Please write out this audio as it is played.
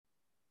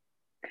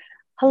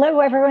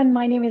Hello, everyone.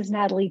 My name is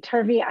Natalie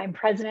Turvey. I'm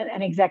President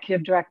and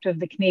Executive Director of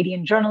the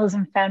Canadian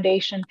Journalism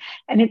Foundation,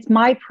 and it's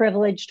my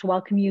privilege to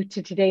welcome you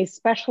to today's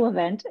special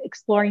event,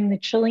 exploring the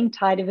chilling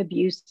tide of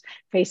abuse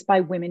faced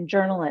by women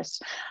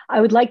journalists. I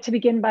would like to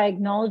begin by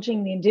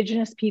acknowledging the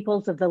Indigenous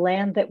peoples of the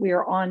land that we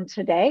are on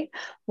today.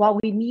 While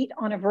we meet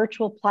on a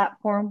virtual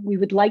platform, we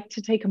would like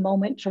to take a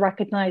moment to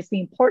recognize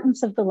the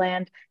importance of the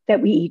land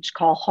that we each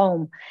call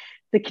home.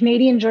 The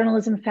Canadian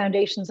Journalism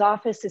Foundation's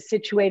office is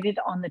situated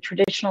on the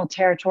traditional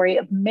territory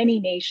of many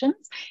nations,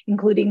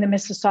 including the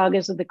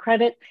Mississaugas of the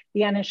Credit,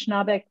 the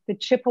Anishinaabe, the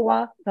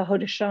Chippewa, the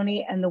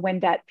Haudenosaunee, and the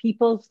Wendat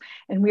peoples,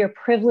 and we are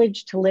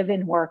privileged to live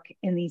and work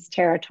in these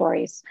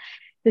territories.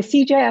 The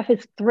CJF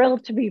is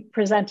thrilled to be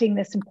presenting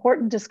this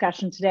important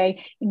discussion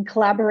today in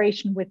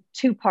collaboration with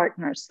two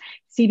partners,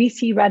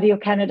 CBC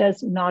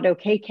Radio-Canada's Not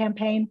OK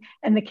campaign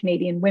and the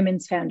Canadian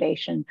Women's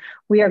Foundation.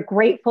 We are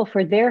grateful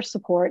for their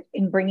support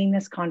in bringing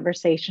this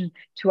conversation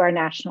to our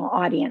national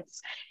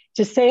audience.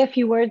 To say a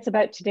few words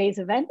about today's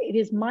event, it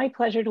is my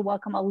pleasure to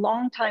welcome a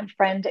longtime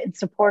friend and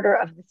supporter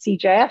of the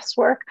CJF's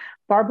work,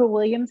 Barbara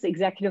Williams,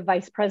 Executive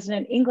Vice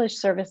President, English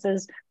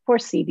Services for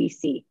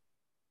CBC.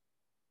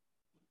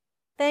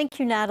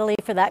 Thank you, Natalie,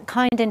 for that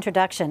kind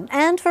introduction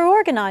and for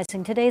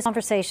organizing today's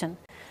conversation.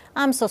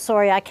 I'm so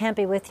sorry I can't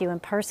be with you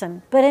in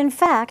person, but in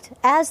fact,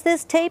 as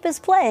this tape is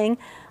playing,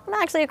 I'm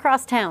actually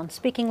across town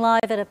speaking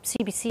live at a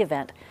CBC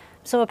event.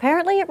 So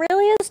apparently it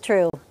really is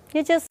true.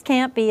 You just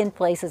can't be in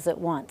places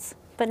at once.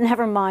 But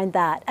never mind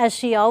that. As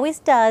she always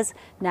does,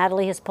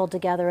 Natalie has pulled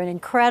together an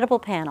incredible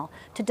panel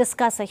to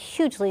discuss a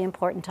hugely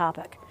important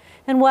topic.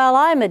 And while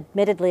I'm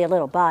admittedly a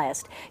little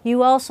biased,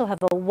 you also have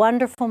a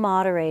wonderful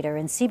moderator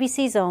in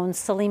CBC's own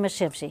Salima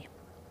Shivji.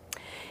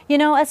 You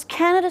know, as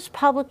Canada's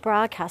public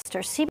broadcaster,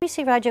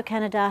 CBC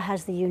Radio-Canada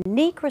has the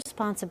unique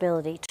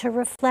responsibility to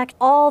reflect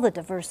all the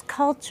diverse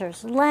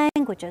cultures,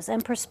 languages,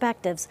 and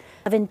perspectives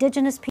of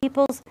Indigenous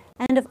peoples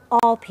and of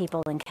all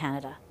people in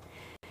Canada.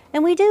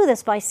 And we do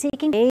this by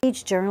seeking to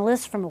engage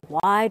journalists from a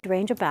wide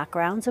range of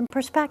backgrounds and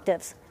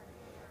perspectives.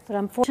 But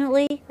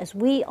unfortunately, as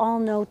we all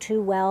know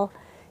too well,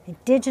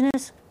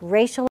 Indigenous,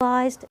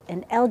 racialized,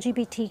 and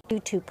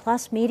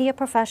LGBTQ2+ media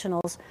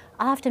professionals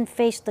often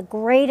face the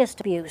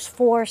greatest abuse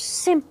for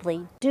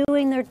simply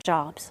doing their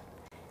jobs.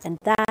 And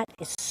that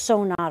is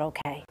so not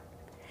okay.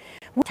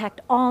 We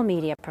protect all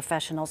media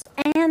professionals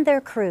and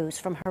their crews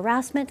from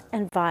harassment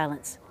and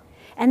violence.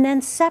 And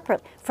then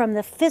separate from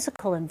the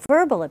physical and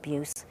verbal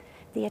abuse,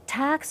 the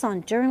attacks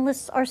on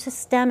journalists are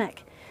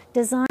systemic,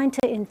 designed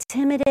to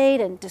intimidate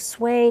and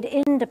dissuade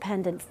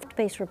independent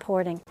fact-based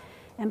reporting,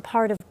 and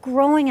part of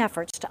growing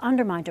efforts to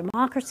undermine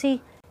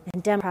democracy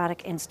and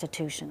democratic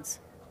institutions.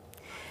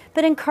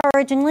 But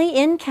encouragingly,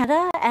 in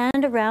Canada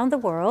and around the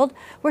world,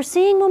 we're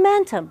seeing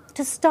momentum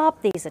to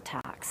stop these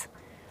attacks.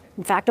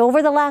 In fact,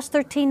 over the last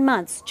 13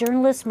 months,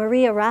 journalists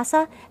Maria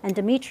Ressa and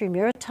Dmitry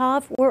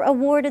Muratov were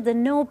awarded the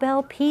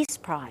Nobel Peace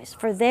Prize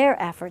for their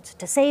efforts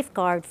to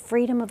safeguard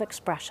freedom of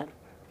expression.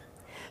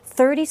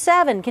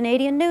 37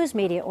 Canadian news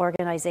media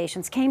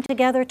organizations came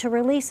together to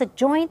release a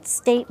joint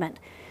statement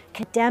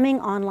condemning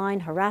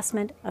online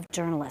harassment of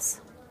journalists.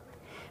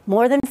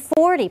 More than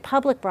 40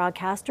 public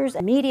broadcasters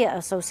and media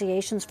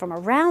associations from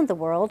around the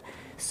world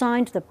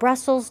signed the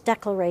Brussels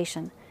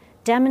Declaration,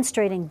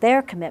 demonstrating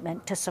their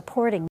commitment to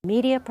supporting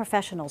media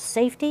professionals'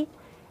 safety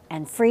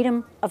and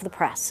freedom of the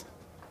press.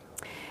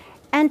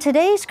 And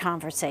today's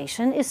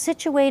conversation is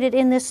situated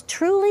in this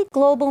truly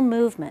global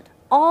movement,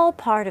 all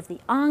part of the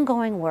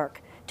ongoing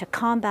work to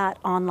combat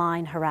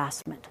online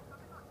harassment.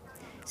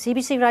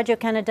 CBC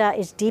Radio-Canada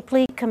is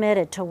deeply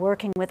committed to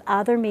working with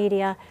other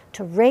media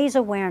to raise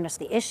awareness of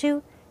the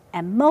issue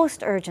and,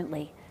 most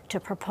urgently, to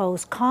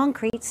propose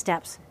concrete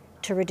steps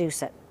to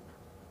reduce it.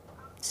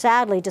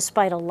 Sadly,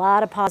 despite a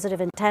lot of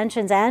positive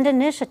intentions and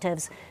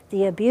initiatives,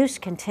 the abuse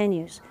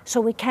continues,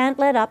 so we can't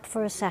let up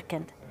for a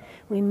second.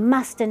 We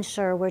must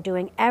ensure we're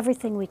doing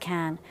everything we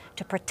can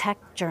to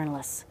protect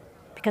journalists,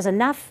 because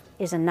enough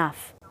is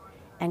enough.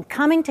 And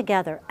coming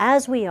together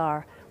as we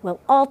are will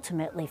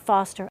ultimately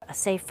foster a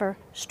safer,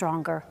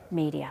 stronger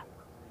media.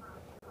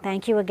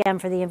 Thank you again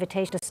for the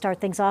invitation to start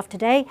things off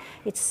today.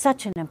 It's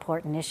such an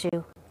important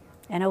issue.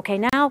 And okay,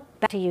 now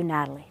back to you,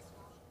 Natalie.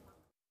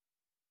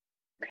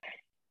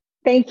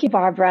 Thank you,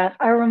 Barbara.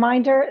 A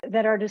reminder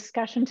that our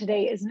discussion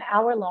today is an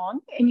hour long,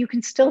 and you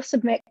can still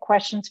submit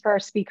questions for our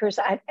speakers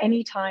at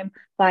any time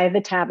via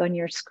the tab on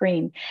your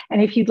screen.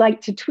 And if you'd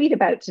like to tweet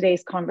about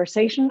today's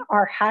conversation,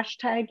 our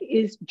hashtag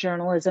is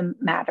Journalism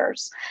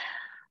Matters.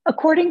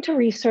 According to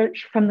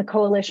research from the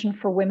Coalition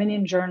for Women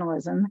in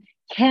Journalism,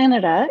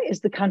 Canada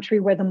is the country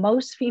where the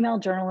most female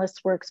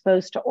journalists were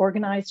exposed to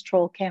organized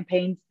troll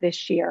campaigns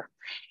this year.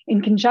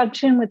 In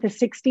conjunction with the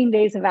 16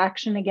 Days of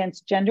Action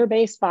Against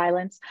Gender-Based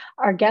Violence,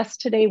 our guests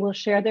today will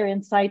share their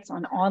insights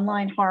on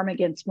online harm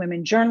against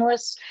women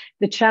journalists,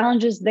 the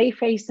challenges they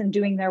face in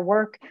doing their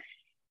work,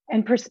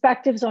 and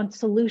perspectives on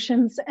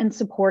solutions and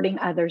supporting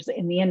others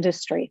in the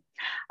industry.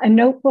 A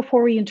note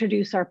before we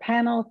introduce our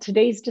panel,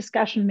 today's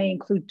discussion may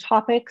include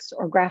topics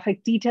or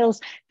graphic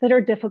details that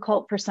are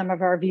difficult for some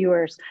of our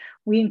viewers.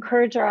 We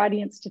encourage our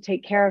audience to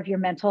take care of your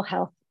mental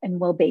health and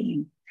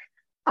well-being.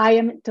 I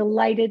am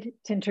delighted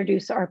to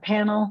introduce our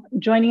panel.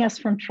 Joining us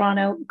from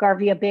Toronto,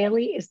 Garvia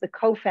Bailey is the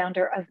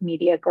co-founder of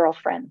Media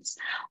Girlfriends.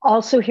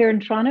 Also here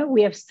in Toronto,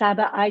 we have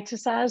Saba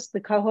Aitasaz,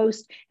 the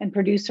co-host and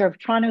producer of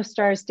Toronto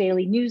Star's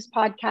daily news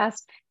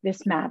podcast,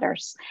 This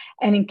Matters.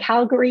 And in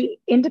Calgary,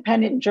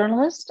 independent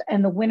journalist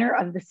and the winner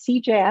of the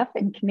CJF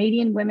and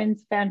Canadian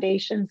Women's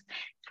Foundation's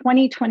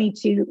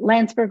 2022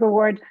 Landsberg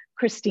Award,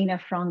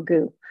 Christina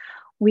Frangu.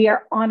 We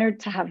are honored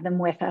to have them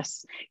with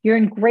us. You're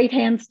in great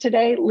hands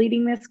today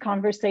leading this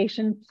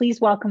conversation. Please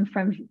welcome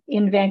from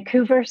in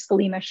Vancouver,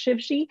 Salima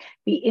Shivji,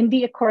 the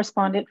India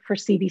correspondent for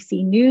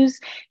CBC News.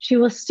 She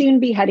will soon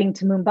be heading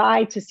to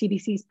Mumbai to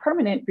CBC's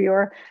permanent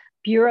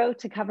bureau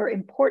to cover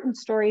important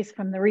stories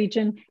from the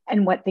region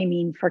and what they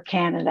mean for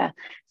Canada.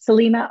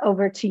 Salima,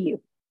 over to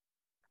you.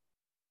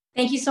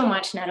 Thank you so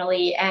much,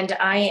 Natalie. And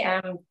I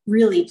am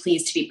really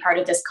pleased to be part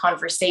of this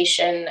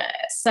conversation.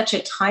 Such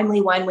a timely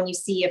one when you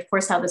see, of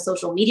course, how the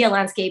social media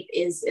landscape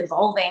is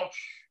evolving,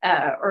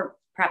 or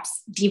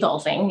perhaps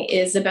devolving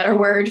is a better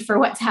word for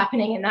what's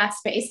happening in that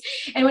space.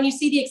 And when you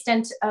see the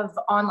extent of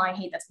online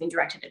hate that's being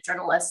directed at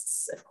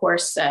journalists, of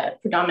course,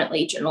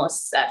 predominantly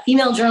journalists,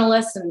 female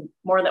journalists, and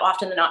more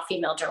often than not,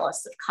 female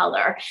journalists of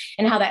color,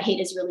 and how that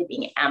hate is really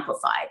being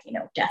amplified,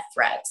 death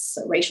threats,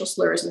 racial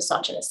slurs,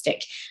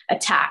 misogynistic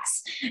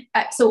attacks.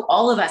 So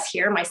all of us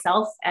here,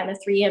 myself and the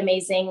three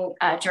amazing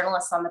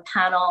journalists on the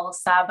panel,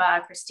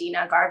 Saba,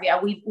 Christina,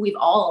 Garvia, we've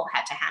all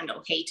had to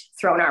handle hate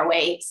thrown our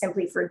way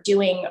simply for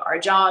doing our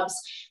jobs.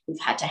 We've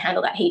had to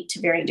handle that hate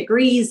to varying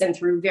degrees and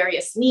through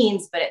various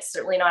means, but it's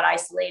certainly not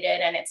isolated,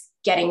 and it's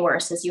getting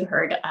worse, as you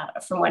heard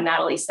from what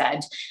Natalie said.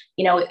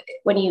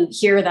 When you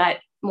hear that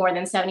more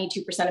than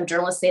 72% of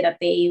journalists say that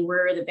they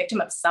were the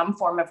victim of some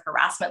form of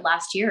harassment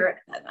last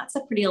year, that's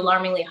a pretty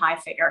alarmingly high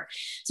figure.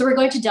 So we're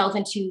going to delve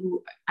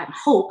into, I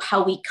hope,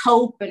 how we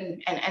cope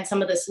and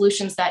some of the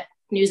solutions that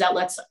news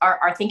outlets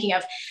are thinking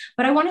of.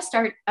 But I want to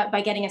start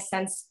by getting a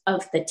sense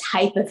of the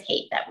type of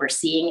hate that we're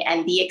seeing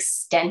and the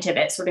extent of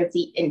it, sort of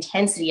the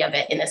intensity of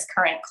it in this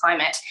current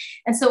climate.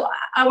 And so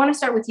I want to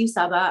start with you,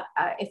 Saba,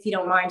 if you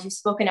don't mind. You've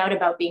spoken out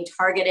about being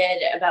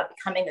targeted, about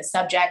becoming the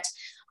subject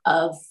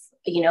of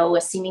a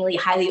seemingly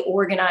highly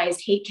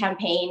organized hate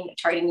campaign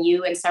targeting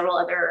you and several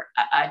other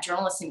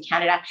journalists in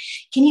Canada.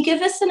 Can you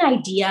give us an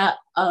idea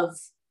of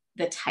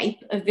the type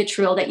of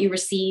vitriol that you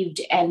received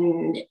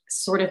and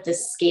sort of the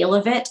scale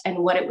of it and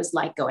what it was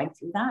like going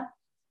through that?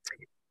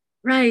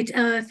 Right.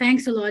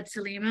 Thanks a lot,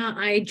 Salima.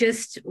 I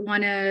just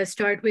want to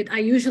start with, I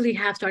usually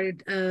have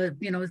started,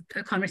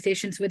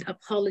 conversations with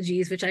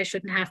apologies, which I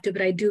shouldn't have to,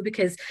 but I do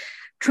because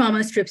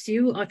trauma strips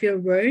you of your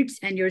words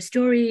and your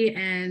story.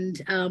 And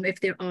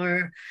if there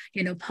are,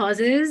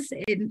 pauses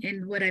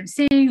in what I'm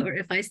saying, or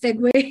if I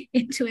segue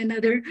into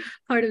another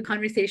part of the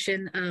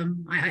conversation,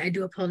 I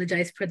do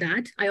apologize for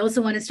that. I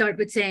also want to start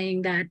with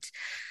saying that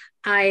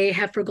I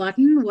have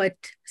forgotten what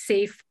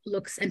safe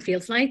looks and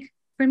feels like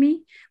for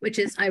me, which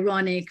is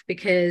ironic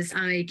because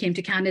I came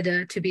to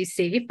Canada to be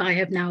safe. I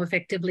have now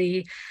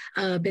effectively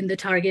been the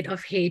target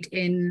of hate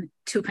in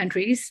 2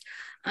 countries.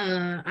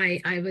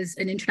 I was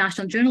an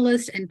international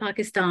journalist in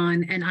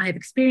Pakistan, and I have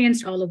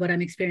experienced all of what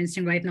I'm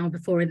experiencing right now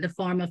before in the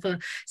form of a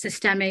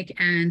systemic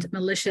and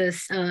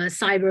malicious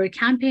cyber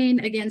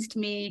campaign against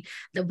me.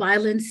 The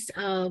violence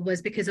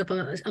was because of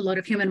a lot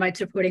of human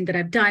rights reporting that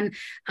I've done,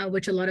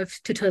 which a lot of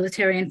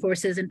totalitarian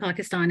forces in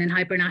Pakistan and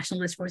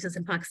hyper-nationalist forces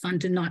in Pakistan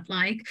do not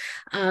like.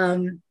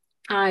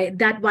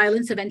 That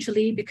violence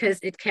eventually, because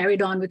it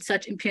carried on with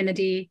such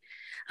impunity,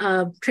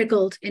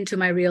 trickled into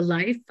my real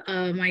life.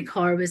 My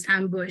car was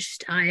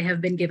ambushed. I have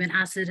been given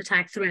acid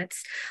attack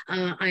threats.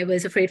 I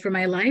was afraid for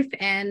my life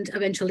and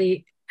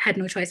eventually had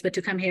no choice but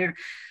to come here.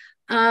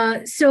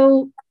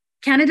 So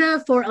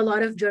Canada, for a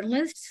lot of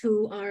journalists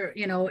who are,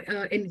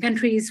 in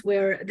countries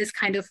where this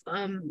kind of,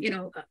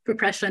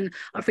 repression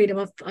of freedom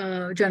of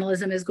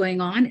journalism is going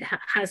on,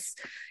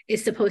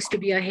 is supposed to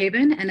be a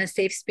haven and a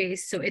safe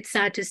space. So it's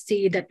sad to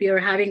see that we are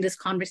having this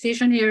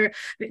conversation here.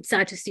 It's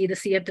sad to see the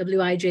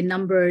CFWIJ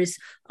numbers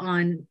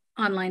on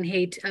online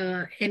hate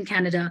in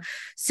Canada.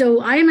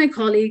 So I and my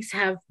colleagues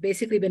have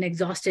basically been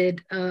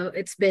exhausted.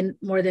 It's been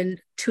more than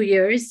 2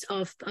 years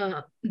of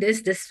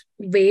this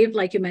wave,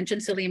 like you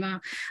mentioned,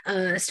 Salima,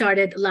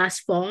 started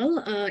last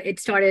fall. It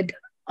started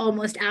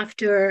almost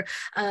after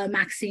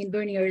Maxine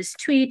Bernier's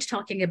tweet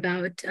talking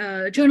about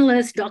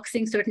journalists,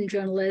 doxing certain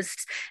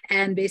journalists,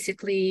 and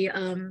basically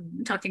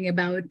talking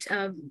about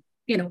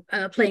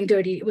playing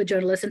dirty with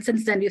journalists. And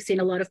since then, we've seen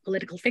a lot of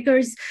political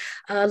figures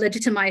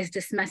legitimize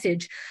this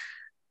message.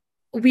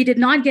 we did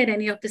not get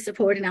any of the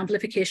support and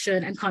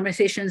amplification and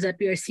conversations that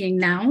we are seeing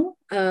now.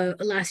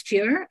 Last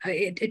year,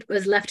 it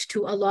was left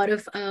to a lot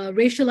of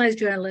racialized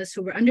journalists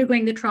who were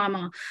undergoing the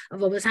trauma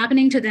of what was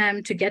happening to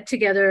them to get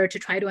together, to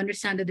try to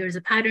understand that there's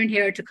a pattern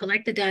here, to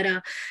collect the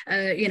data,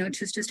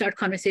 to start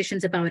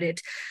conversations about it.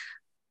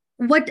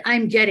 What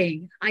I'm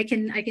getting, I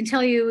can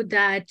tell you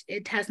that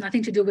it has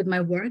nothing to do with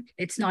my work.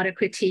 It's not a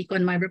critique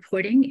on my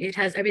reporting. It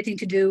has everything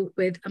to do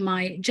with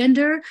my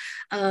gender,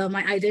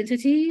 my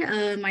identity,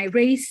 my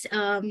race,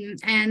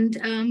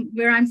 and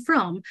where I'm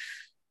from.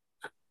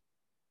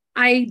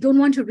 I don't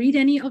want to read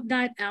any of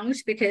that out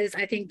because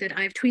I think that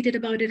I've tweeted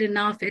about it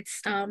enough. It's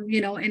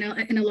in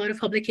a lot of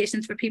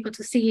publications for people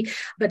to see.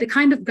 But the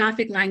kind of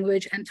graphic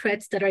language and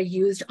threats that are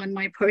used on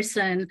my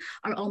person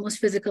are almost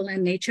physical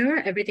in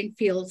nature.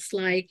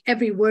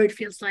 Every word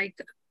feels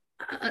like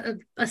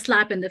a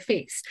slap in the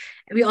face.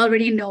 We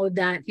already know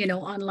that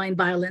online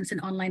violence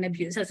and online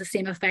abuse has the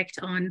same effect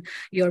on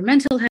your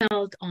mental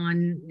health,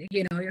 on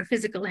your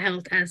physical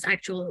health as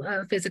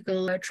actual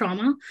physical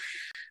trauma.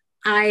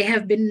 I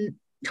have been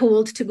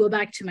told to go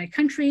back to my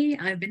country.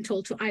 I've been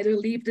told to either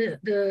leave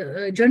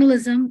the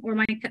journalism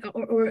or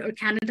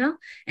Canada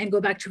and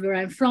go back to where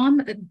I'm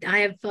from. I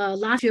have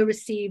last year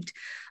received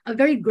a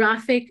very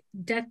graphic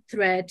death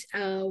threat,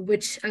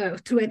 which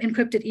through an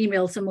encrypted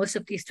email. So most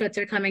of these threats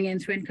are coming in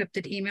through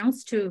encrypted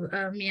emails to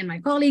me and my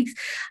colleagues.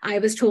 I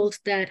was told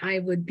that I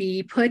would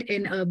be put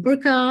in a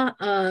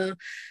burqa,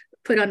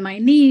 put on my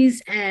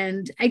knees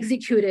and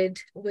executed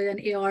with an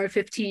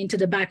AR-15 to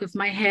the back of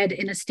my head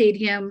in a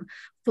stadium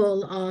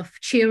full of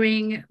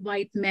cheering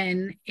white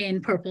men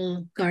in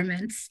purple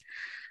garments.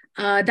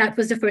 That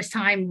was the first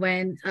time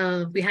when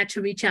we had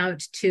to reach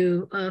out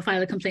to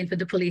file a complaint with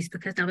the police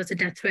because that was a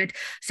death threat.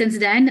 Since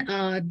then,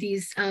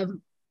 these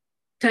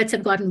threats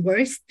have gotten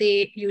worse.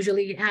 They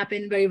usually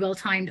happen very well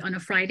timed on a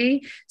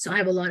Friday. So I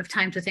have a lot of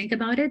time to think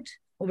about it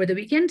over the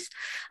weekend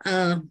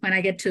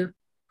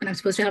when I'm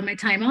supposed to have my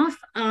time off.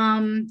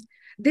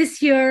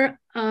 This year,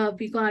 I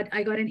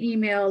got an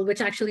email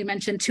which actually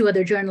mentioned two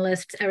other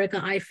journalists, Erica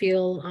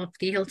Ifield of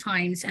the Hill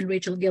Times and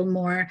Rachel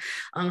Gilmore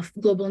of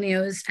Global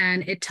News,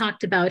 and it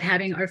talked about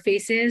having our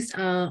faces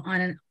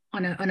on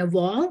a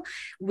wall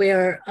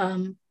where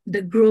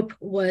the group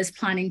was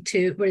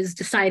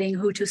deciding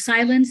who to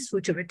silence,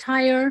 who to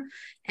retire,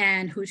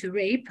 and who to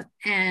rape,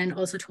 and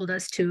also told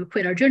us to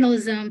quit our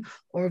journalism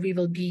or we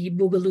will be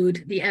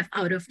boogalooed the F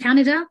out of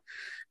Canada.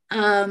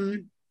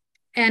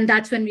 And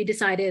that's when we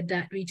decided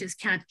that we just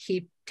can't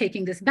keep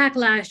taking this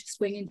backlash, just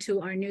going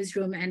into our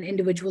newsroom and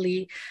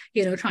individually,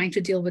 trying to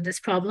deal with this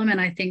problem.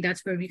 And I think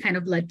that's where we kind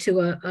of led to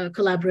a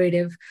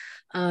collaborative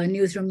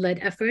newsroom-led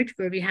effort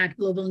where we had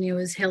Global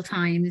News, Hill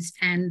Times,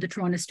 and the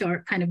Toronto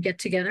Star kind of get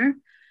together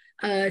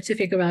to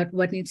figure out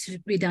what needs to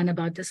be done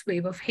about this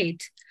wave of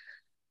hate.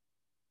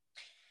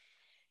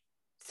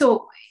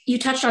 So you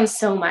touched on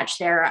so much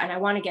there, and I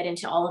want to get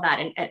into all of that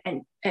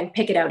and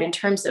pick it out in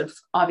terms of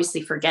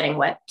obviously forgetting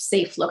what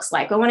safe looks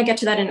like. I want to get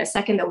to that in a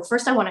second, though.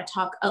 First, I want to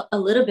talk a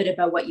little bit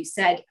about what you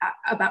said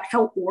about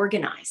how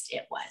organized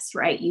it was,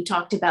 right? You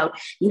talked about,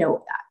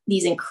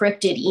 these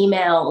encrypted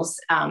emails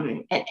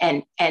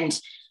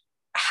and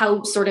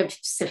how sort of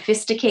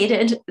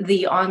sophisticated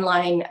the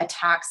online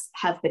attacks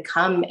have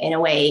become in a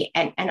way.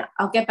 And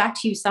I'll get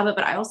back to you, Saba,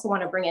 but I also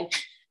want to bring in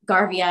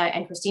Garvia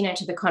and Christina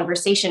into the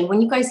conversation.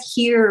 When you guys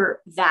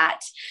hear that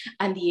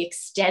and the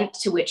extent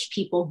to which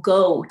people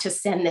go to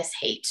send this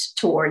hate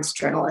towards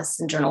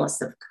journalists and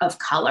journalists of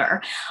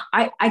color,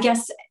 I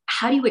guess,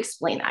 how do you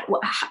explain that?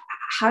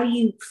 How do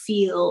you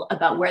feel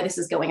about where this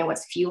is going and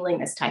what's fueling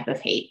this type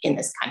of hate in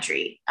this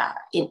country,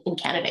 in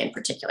Canada in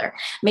particular?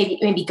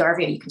 Maybe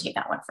Garvia, you can take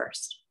that one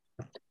first.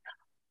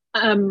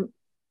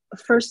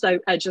 First,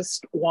 I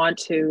just want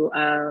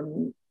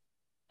to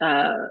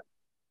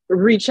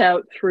reach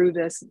out through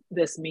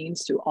this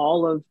means to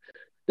all of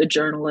the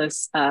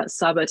journalists,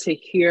 Saba, to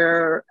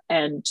hear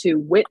and to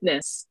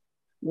witness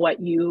what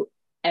you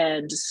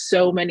and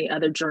so many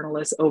other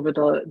journalists over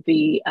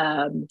the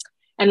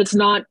and it's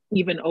not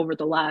even over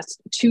the last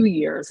 2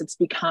 years, it's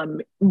become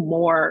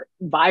more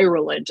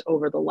virulent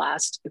over the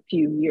last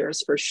few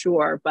years for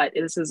sure, but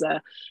this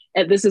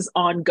is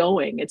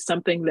ongoing. It's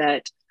something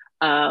that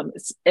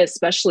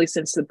especially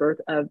since the birth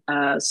of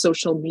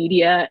social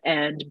media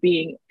and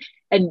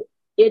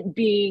it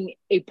being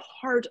a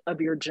part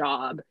of your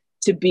job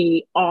to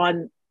be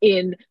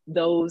in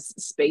those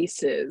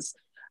spaces,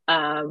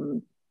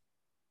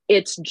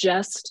 it's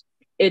just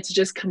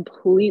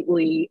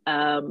completely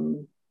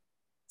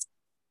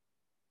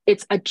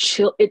it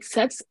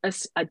sets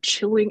a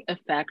chilling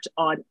effect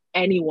on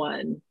any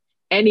woman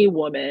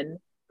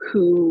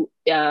who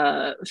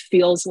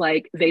feels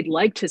like they'd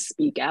like to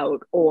speak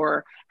out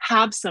or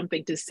have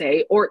something to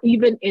say, or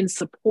even in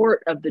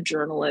support of the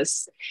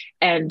journalists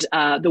and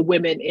the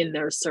women in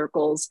their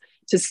circles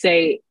to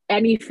say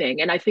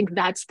anything. And I think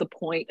that's the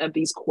point of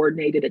these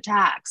coordinated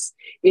attacks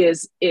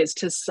is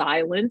to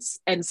silence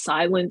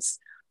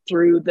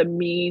through the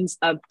means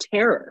of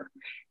terror.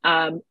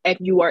 and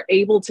you are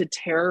able to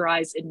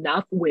terrorize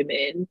enough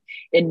women,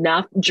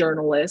 enough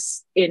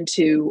journalists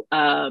into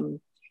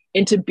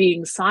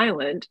being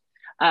silent,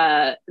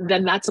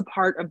 then that's a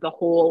part of the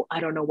whole, I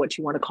don't know what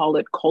you want to call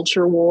it,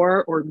 culture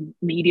war or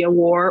media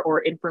war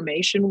or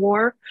information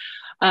war.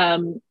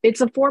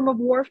 It's a form of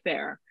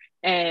warfare.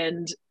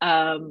 And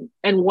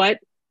what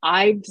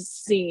I've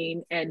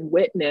seen and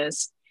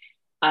witnessed,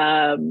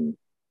 and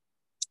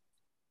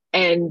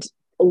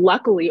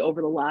luckily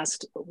over the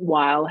last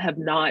while have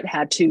not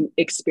had to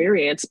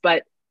experience,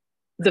 but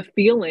the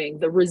feeling,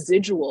 the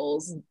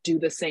residuals do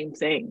the same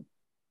thing.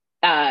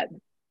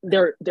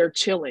 They're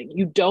chilling.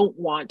 You don't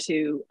want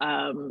to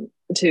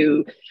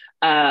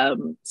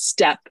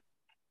step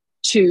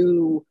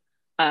too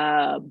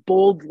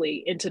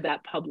boldly into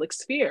that public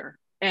sphere,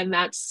 and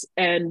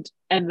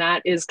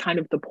that is kind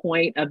of the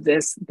point of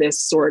this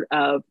sort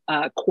of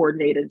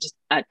coordinated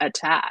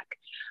attack.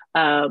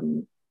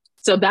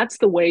 So that's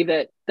the way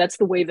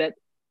that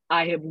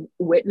I have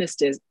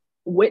witnessed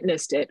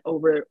it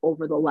over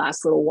the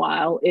last little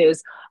while.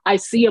 Is I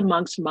see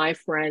amongst my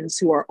friends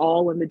who are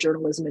all in the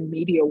journalism and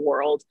media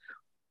world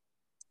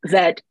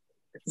that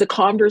the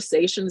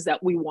conversations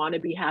that we want to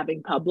be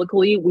having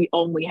publicly, we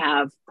only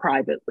have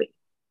privately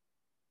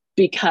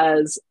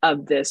because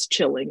of this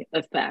chilling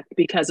effect,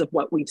 because of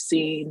what we've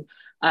seen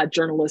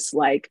journalists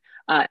like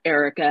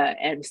Erica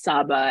and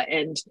Saba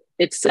and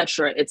et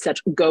cetera,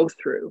 go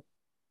through.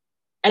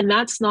 And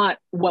that's not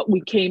what we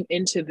came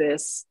into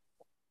this,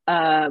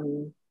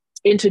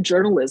 into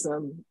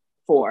journalism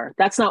for.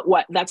 That's not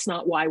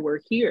why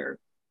we're here.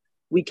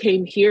 We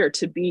came here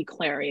to be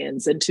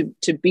clarions and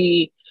to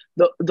be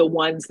the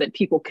ones that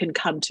people can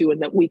come to,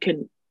 and that we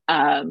can,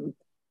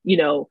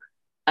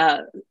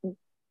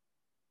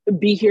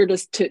 be here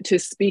to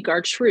speak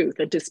our truth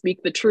and to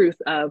speak the truth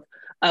of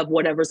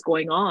whatever's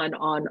going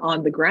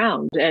on the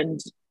ground. And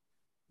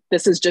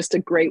this is just a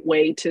great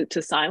way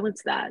to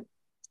silence that.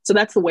 So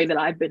that's the way that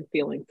I've been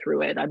feeling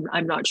through it.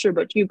 I'm not sure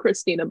about you,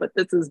 Christina, but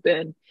this has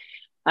been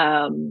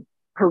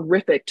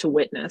horrific to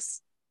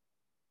witness.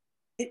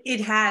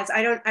 It has.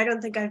 I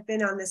don't think I've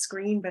been on the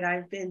screen, but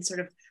I've been sort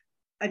of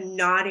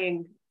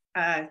nodding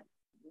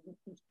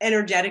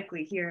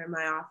energetically here in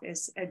my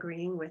office,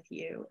 agreeing with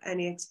you. And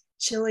it's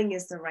chilling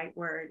is the right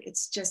word.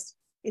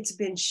 It's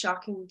been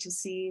shocking to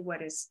see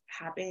what has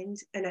happened.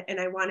 And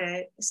I want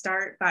to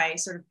start by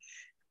sort of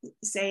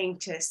saying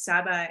to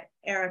Saba,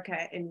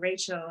 Erica, and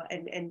Rachel,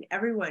 and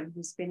everyone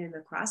who's been in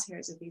the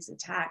crosshairs of these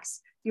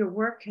attacks, your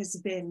work has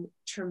been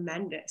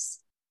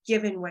tremendous,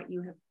 given what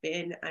you have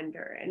been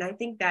under. And I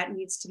think that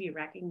needs to be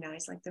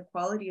recognized, like the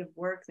quality of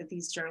work that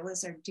these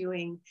journalists are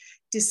doing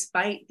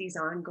despite these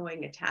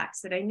ongoing attacks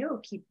that I know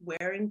keep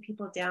wearing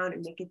people down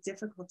and make it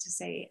difficult to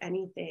say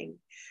anything.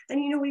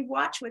 And, we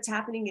watch what's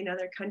happening in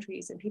other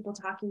countries and people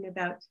talking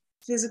about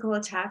physical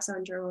attacks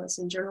on journalists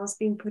and journalists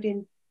being put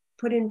in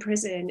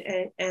prison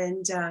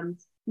and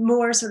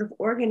more sort of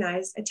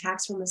organized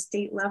attacks from a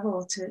state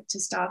level to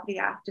stop the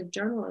act of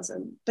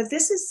journalism. But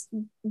this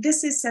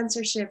is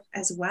censorship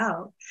as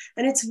well.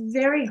 And it's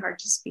very hard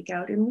to speak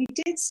out. And we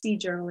did see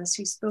journalists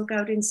who spoke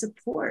out in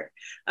support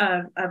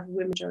of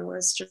women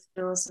journalists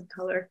of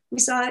color. We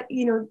saw,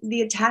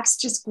 the attacks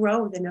just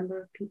grow, the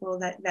number of people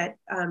that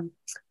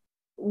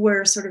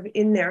were sort of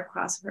in their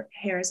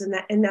crosshairs,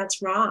 and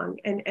that's wrong.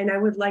 And I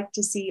would like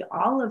to see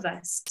all of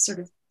us sort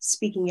of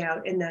speaking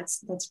out, and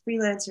that's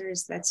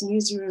freelancers, that's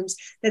newsrooms,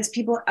 that's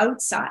people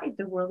outside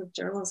the world of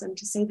journalism,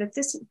 to say that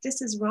this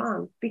is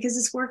wrong, because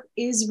this work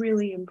is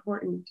really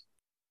important.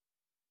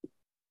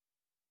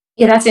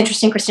 Yeah, that's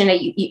interesting, Christina.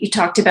 You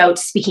talked about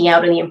speaking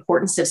out and the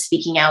importance of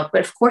speaking out, but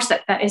of course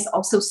that is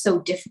also so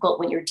difficult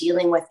when you're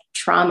dealing with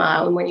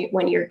trauma and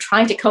when you're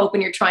trying to cope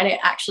and you're trying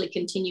to actually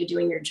continue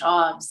doing your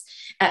jobs.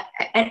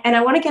 And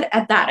I want to get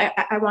at that.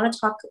 I want to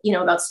talk,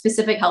 about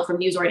specific help from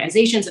news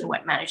organizations and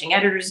what managing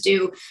editors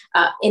do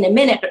in a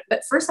minute.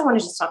 But first, I want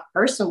to just talk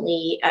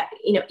personally.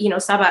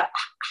 Saba,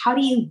 how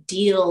do you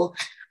deal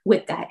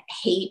with that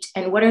hate,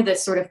 and what are the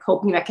sort of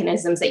coping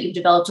mechanisms that you've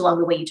developed along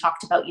the way? You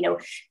talked about,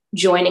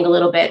 joining a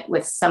little bit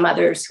with some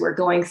others who are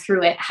going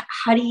through it.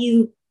 How do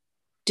you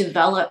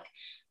develop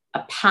a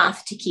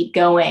path to keep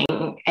going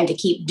and to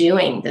keep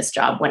doing this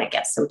job when it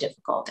gets so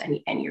difficult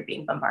and you're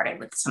being bombarded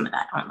with some of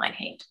that online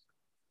hate?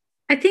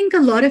 I think a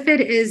lot of it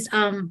is,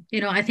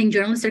 I think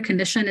journalists are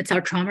conditioned. It's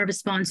our trauma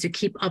response to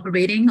keep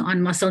operating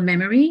on muscle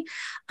memory.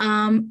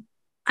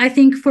 I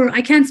think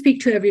I can't speak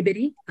to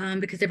everybody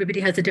because everybody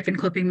has a different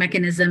coping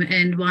mechanism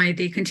and why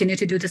they continue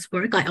to do this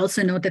work. I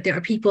also know that there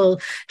are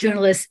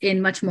journalists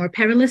in much more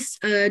perilous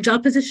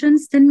job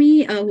positions than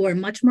me, who are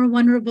much more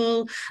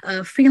vulnerable,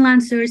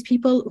 freelancers,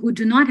 people who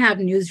do not have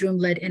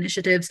newsroom-led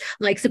initiatives,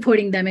 like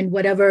supporting them in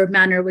whatever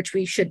manner, which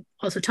we should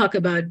also talk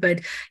about,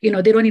 but they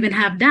don't even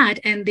have that,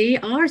 and they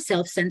are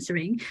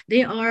self-censoring.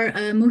 They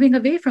are moving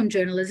away from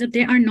journalism.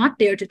 They are not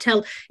there to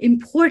tell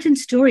important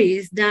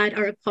stories that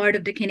are a part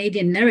of the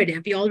Canadian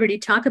narrative. We already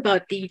talk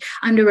about the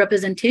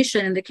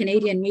underrepresentation in the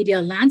Canadian media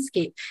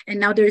landscape,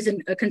 and now there's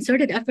a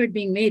concerted effort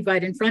being made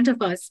right in front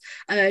of us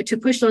to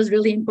push those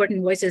really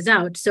important voices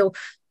out. So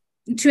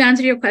to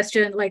answer your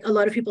question, like a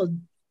lot of people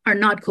are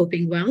not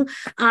coping well.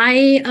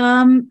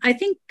 I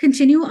think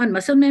continue on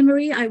muscle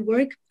memory. I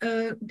work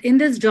in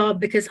this job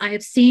because I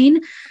have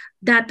seen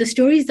that the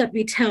stories that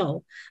we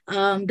tell,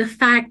 the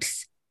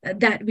facts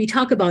that we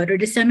talk about or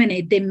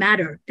disseminate, they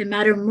matter. They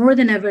matter more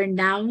than ever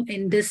now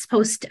in this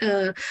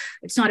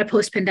it's not a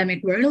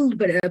post-pandemic world,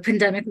 but a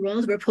pandemic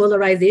world where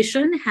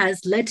polarization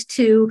has led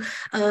to,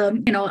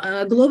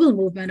 a global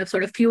movement of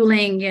sort of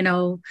fueling,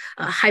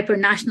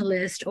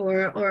 hyper-nationalist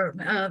or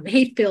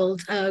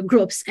hate-filled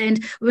groups.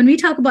 And when we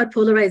talk about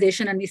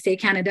polarization and we say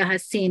Canada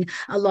has seen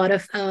a lot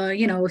of,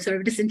 sort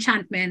of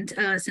disenchantment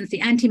since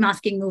the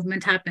anti-masking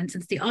movement happened,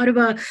 since the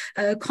Ottawa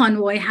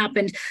convoy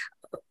happened,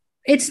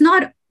 it's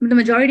not the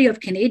majority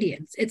of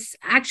Canadians. It's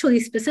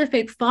actually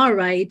specific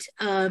far-right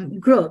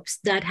groups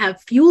that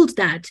have fueled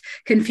that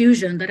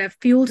confusion, that have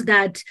fueled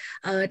that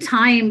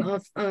time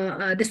of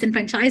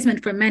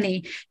disenfranchisement for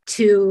many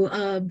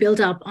to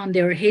build up on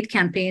their hate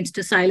campaigns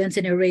to silence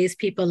and erase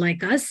people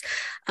like us.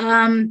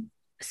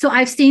 So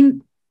I've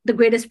seen the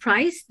greatest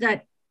price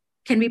that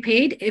can be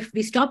paid if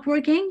we stop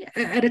working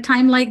at a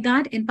time like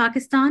that in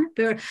Pakistan,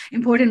 where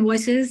important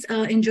voices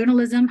in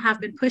journalism have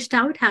been pushed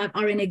out,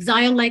 are in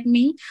exile like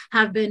me,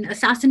 have been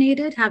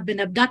assassinated, have been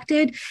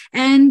abducted.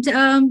 And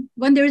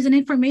when there is an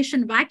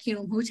information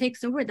vacuum, who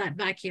takes over that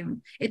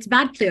vacuum? It's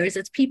bad players.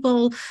 It's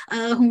people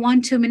who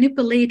want to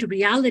manipulate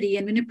reality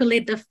and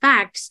manipulate the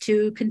facts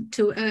to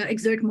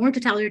exert more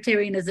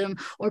totalitarianism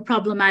or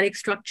problematic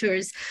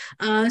structures.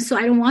 So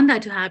I don't want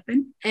that to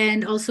happen.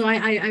 And also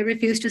I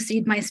refuse to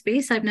cede my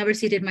space. I've never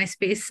ceded my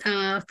space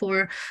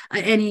for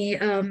any,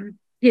 to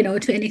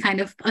any kind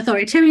of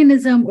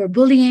authoritarianism or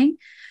bullying.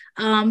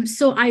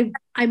 So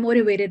I'm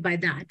motivated by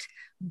that,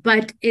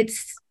 but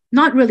it's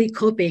not really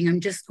coping. I'm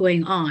just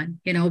going on,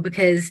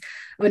 because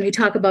when we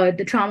talk about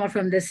the trauma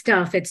from this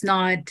stuff, it's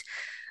not,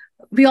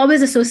 we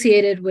always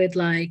associate it with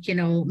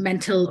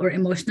mental or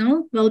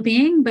emotional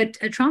well-being, but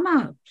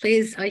trauma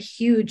has a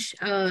huge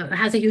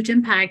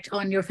impact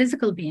on your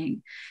physical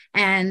being.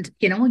 And,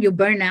 you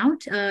burn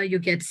out, you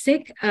get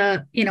sick.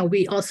 There are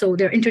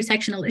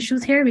intersectional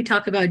issues here. We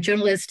talk about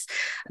journalists,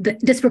 the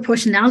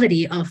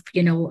disproportionality of,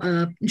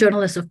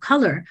 journalists of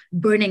color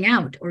burning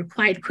out or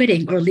quiet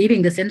quitting or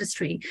leaving this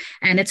industry.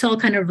 And it's all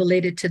kind of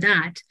related to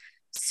that.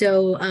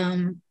 So,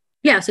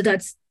 so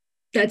that's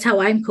how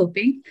I'm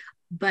coping,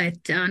 but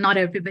not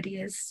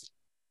everybody is.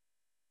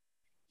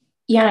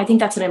 Yeah, I think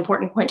that's an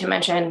important point to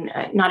mention.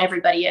 Not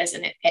everybody is,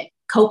 and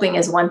coping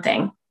is one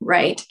thing,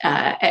 right?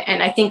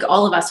 And I think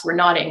all of us were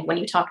nodding when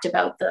you talked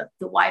about the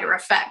wider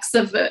effects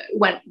of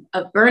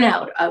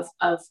burnout,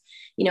 of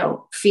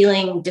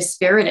feeling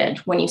dispirited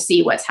when you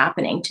see what's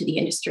happening to the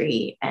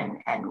industry and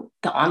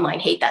the online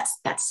hate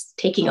that's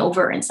taking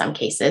over in some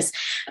cases.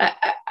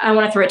 I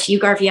want to throw it to you,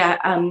 Garvia.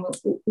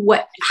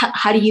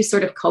 How do you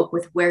sort of cope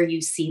with where you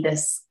see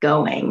this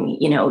going?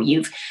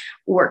 You've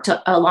worked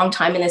a long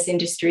time in this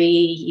industry.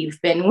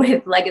 You've been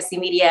with legacy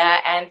media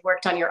and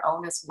worked on your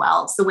own as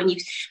well. So when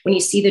you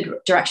see the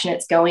direction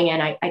it's going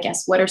in, I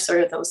guess, what are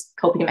sort of those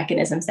coping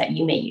mechanisms that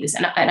you may use?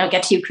 And I'll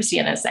get to you,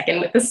 Christina, in a second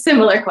with a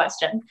similar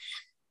question.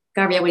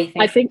 Garvia, what do you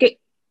think? I think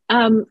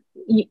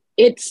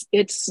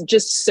it's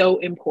just so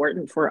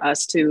important for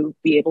us to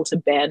be able to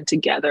band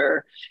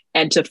together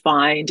and to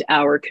find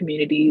our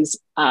communities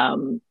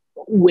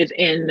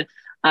within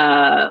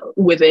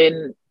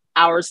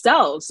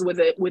ourselves,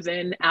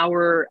 within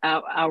our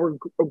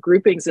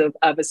groupings of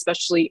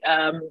especially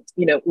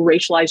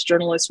racialized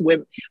journalists,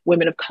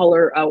 women of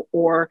color,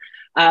 or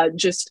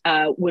just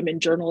women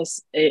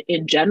journalists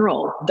in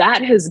general.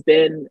 That has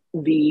been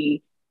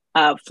the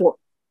for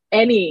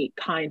any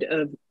kind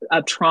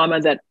of trauma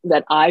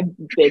that I've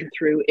been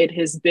through. It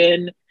has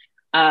been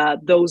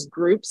those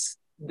groups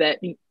that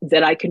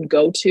I can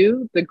go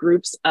to, the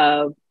groups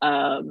of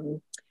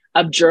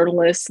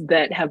journalists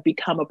that have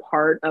become a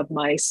part of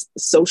my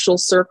social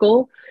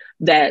circle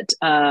that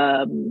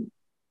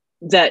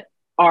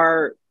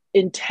are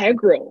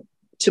integral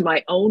to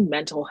my own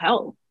mental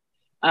health.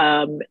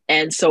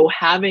 And so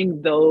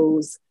having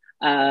those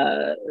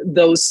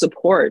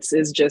supports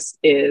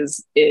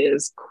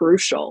is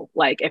crucial.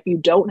 Like, if you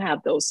don't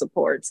have those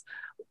supports,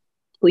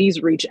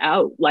 please reach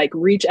out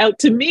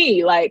to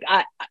me. Like,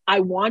 I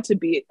want to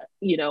be,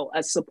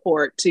 a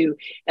support to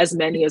as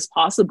many as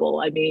possible.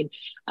 I mean,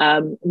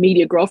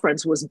 Media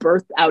Girlfriends was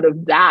birthed out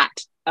of that,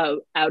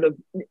 out of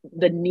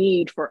the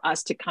need for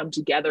us to come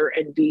together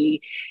and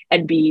be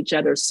each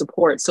other's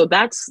support. So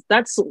that's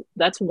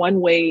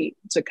one way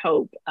to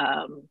cope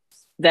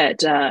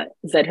that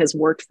has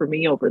worked for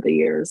me over the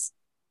years.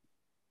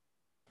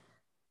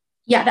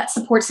 Yeah, that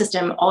support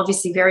system,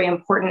 obviously very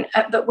important.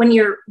 But when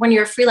you're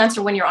a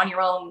freelancer, when you're on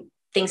your own,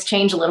 things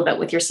change a little bit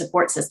with your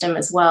support system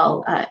as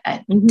well.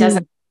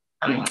 Doesn't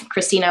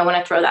Christina, I want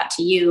to throw that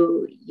to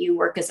you. You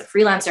work as a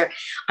freelancer.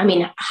 I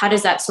mean, how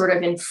does that sort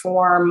of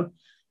inform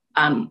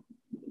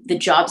the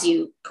jobs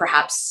you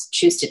perhaps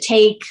choose to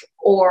take,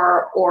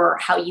 or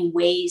how you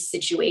weigh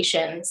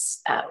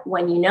situations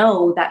when you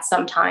know that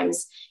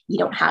sometimes you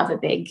don't have a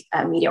big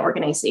media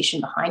organization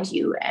behind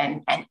you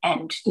and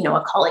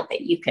a colleague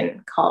that you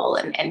can call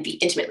and be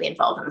intimately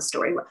involved in the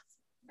story with.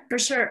 For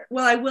sure.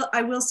 Well,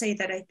 I will say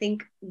that I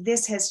think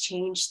this has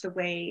changed the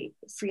way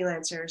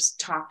freelancers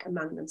talk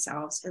among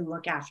themselves and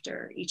look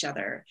after each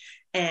other.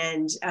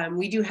 And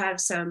we do have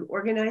some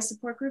organized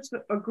support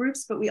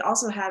groups, but we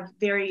also have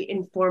very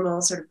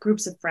informal sort of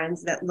groups of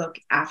friends that look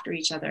after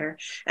each other.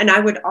 And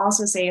I would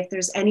also say, if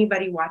there's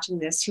anybody watching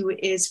this who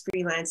is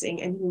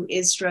freelancing and who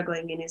is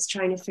struggling and is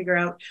trying to figure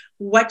out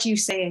what you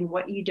say and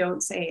what you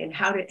don't say and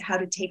how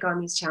to take on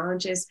these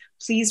challenges,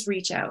 please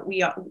reach out.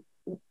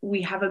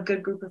 We have a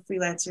good group of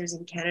freelancers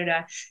in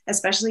Canada,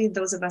 especially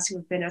those of us who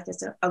have been at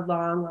this a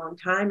long, long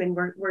time. And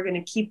we're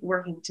going to keep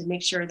working to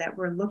make sure that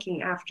we're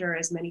looking after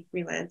as many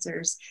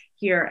freelancers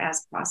here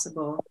as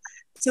possible.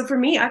 So for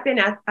me, I've been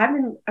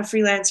a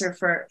freelancer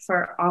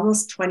for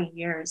almost 20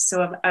 years,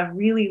 so a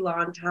really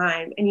long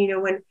time. And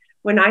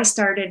when I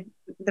started,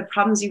 the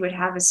problems you would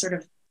have is sort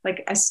of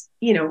like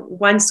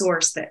one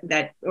source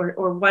that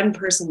or one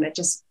person that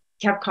just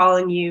kept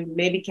calling you,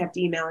 maybe kept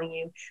emailing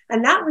you.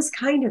 And that was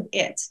kind of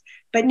it.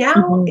 But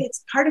now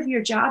it's part of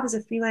your job as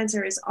a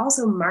freelancer is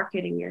also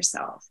marketing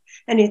yourself.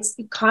 And it's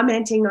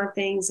commenting on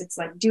things. It's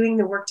like doing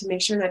the work to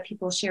make sure that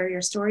people share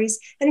your stories.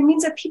 And it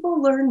means that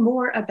people learn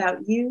more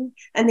about you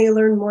and they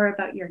learn more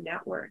about your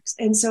networks.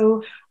 And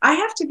so I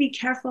have to be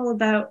careful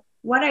about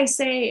what I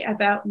say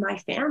about my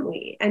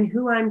family and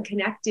who I'm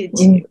connected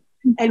to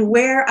and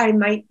where I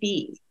might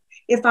be.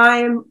 If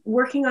I'm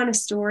working on a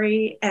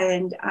story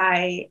and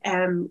I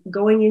am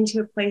going into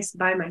a place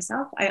by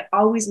myself, I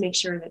always make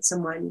sure that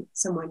someone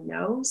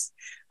knows.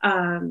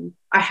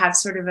 I have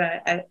sort of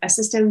a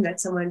system that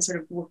someone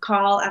sort of will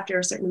call after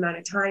a certain amount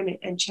of time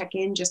and check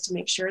in just to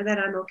make sure that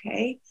I'm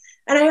okay.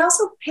 And I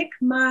also pick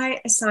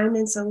my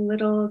assignments a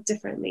little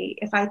differently.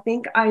 If I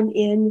think I'm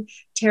in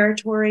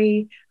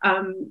territory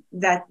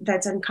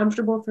that's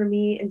uncomfortable for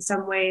me in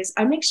some ways,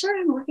 I make sure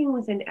I'm working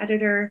with an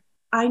editor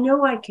I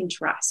know I can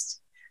trust.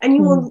 And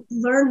you will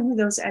learn who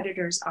those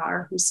editors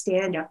are, who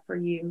stand up for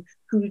you,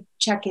 who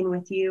check in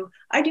with you.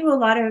 I do a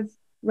lot of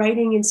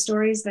writing and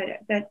stories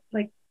that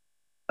like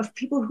of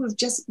people who have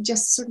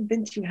just sort of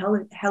been through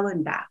hell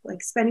and back,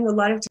 like spending a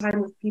lot of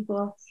time with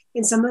people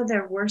in some of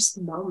their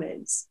worst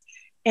moments.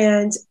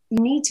 And you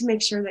need to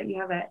make sure that you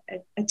have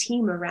a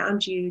team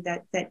around you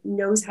that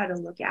knows how to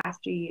look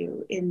after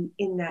you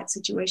in that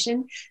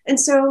situation. And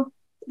so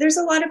there's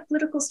a lot of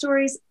political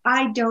stories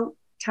I don't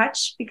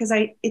touch because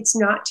it's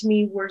not to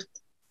me worth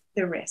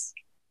the risk.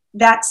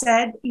 That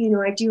said,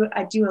 I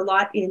do a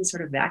lot in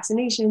sort of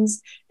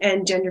vaccinations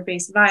and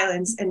gender-based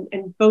violence,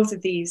 and both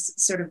of these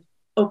sort of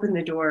open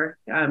the door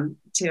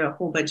to a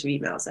whole bunch of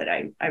emails that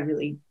I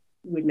really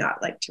would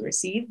not like to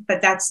receive.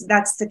 But that's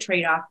the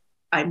trade-off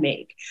I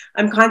make.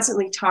 I'm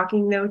constantly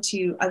talking though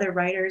to other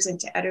writers and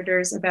to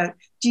editors about,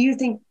 do you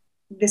think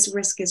this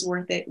risk is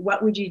worth it?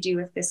 What would you do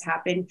if this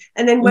happened?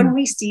 And then when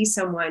we see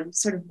someone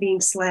sort of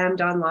being slammed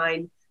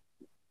online,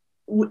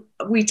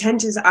 I tend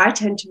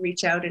to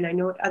reach out, and I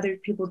know other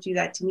people do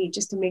that to me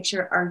just to make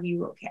sure, are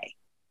you okay?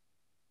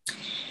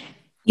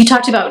 You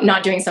talked about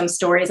not doing some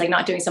stories, like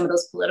not doing some of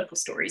those political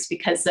stories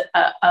because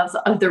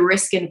of the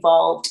risk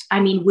involved. I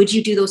mean, would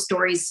you do those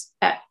stories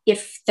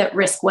if that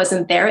risk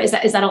wasn't there? Is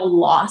that a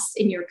loss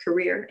in your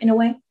career in a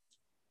way?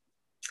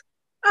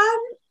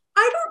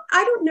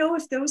 I don't know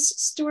if those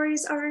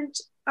stories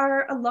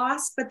are a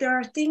loss, but there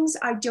are things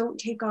I don't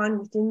take on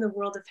within the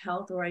world of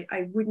health, or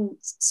I wouldn't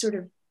sort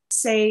of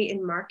say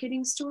in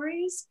marketing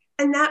stories,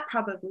 and that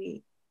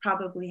probably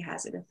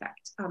has an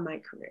effect on my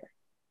career.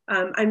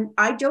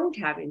 I don't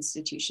have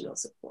institutional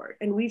support,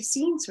 and we've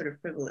seen sort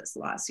of frivolous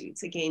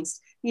lawsuits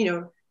against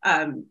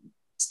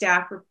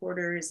staff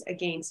reporters,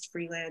 against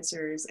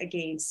freelancers,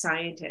 against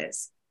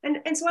scientists,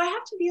 and so I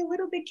have to be a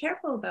little bit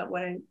careful about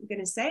what I'm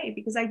going to say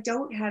because I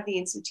don't have the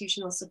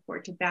institutional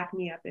support to back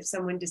me up if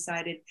someone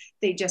decided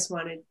they just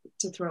wanted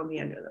to throw me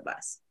under the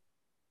bus.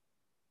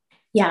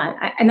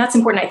 Yeah, and that's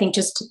important, I think,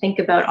 just to think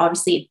about.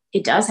 Obviously,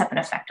 it does have an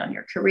effect on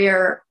your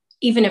career,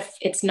 even if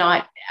it's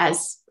not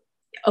as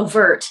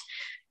overt.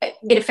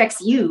 It affects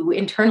you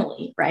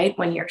internally, right?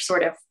 When you're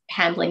sort of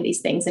handling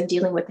these things and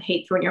dealing with the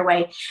hate thrown your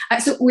way.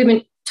 So we've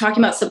been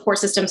talking about support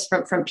systems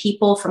from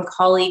people, from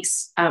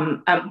colleagues,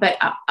 but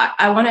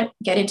I want to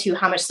get into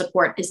how much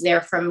support is there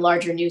from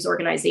larger news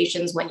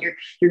organizations when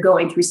you're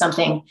going through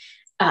something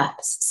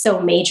so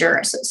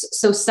major.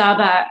 So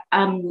Saba,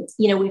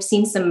 we've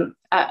seen some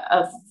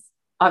of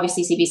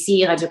obviously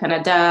CBC,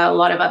 Radio-Canada, a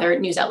lot of other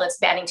news outlets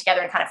banding together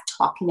and kind of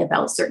talking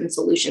about certain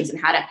solutions and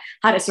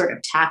how to sort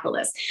of tackle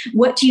this.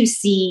 What do you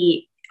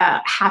see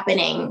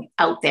happening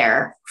out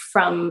there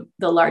from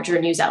the larger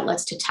news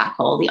outlets to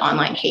tackle the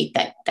online hate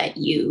that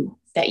you're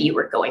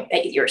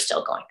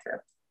still going through?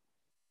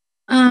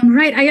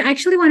 Right. I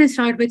actually want to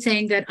start with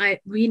saying that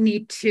we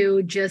need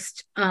to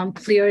just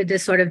clear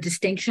this sort of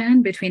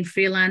distinction between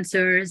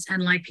freelancers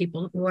and like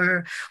people who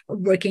are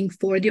working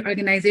for the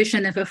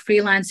organization. If a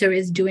freelancer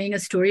is doing a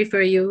story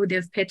for you,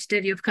 they've pitched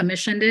it, you've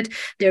commissioned it,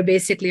 they're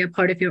basically a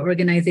part of your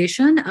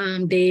organization.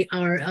 They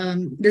are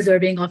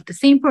deserving of the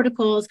same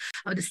protocols,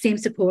 of the same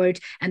support,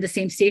 and the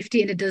same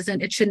safety. And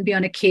it shouldn't be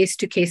on a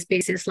case-to-case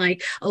basis.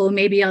 Like, oh,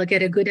 maybe I'll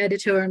get a good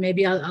editor, or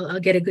maybe I'll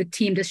get a good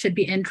team. This should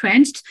be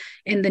entrenched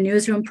in the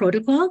newsroom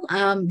protocol.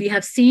 We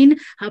have seen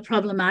how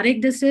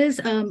problematic this is.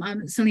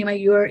 Salima,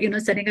 you're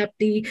setting up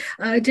the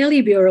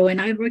Delhi bureau,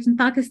 and I've worked in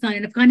Pakistan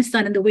and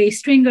Afghanistan, and the way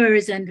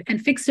stringers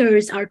and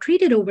fixers are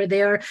treated over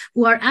there,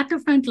 who are at the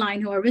front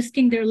line, who are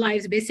risking their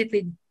lives,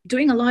 basically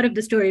doing a lot of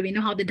the story. We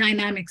know how the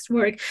dynamics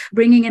work,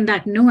 bringing in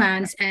that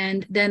nuance,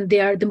 and then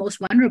they are the most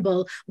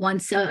vulnerable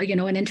once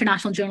an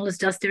international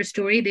journalist does their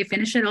story. They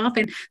finish it off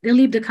and they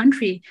leave the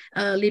country,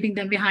 leaving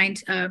them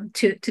behind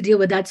to deal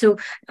with that. So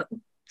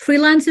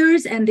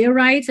freelancers and their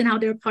rights and how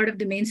they're part of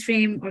the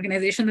mainstream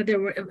organization that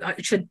there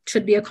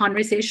should be a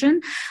conversation.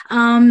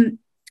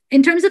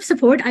 In terms of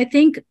support, I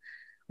think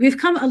we've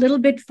come a little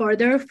bit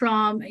further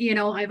from,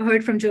 I've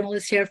heard from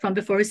journalists here from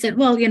before who said,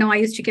 well, I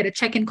used to get a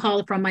check-in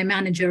call from my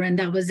manager and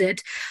that was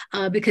it,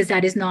 because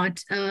that is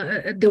not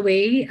the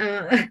way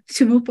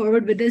to move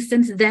forward with this.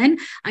 Since then,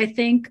 I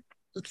think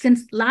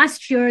since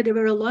last year, there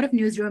were a lot of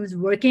newsrooms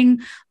working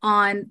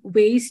on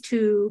ways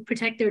to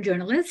protect their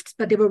journalists,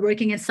 but they were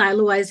working in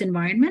siloized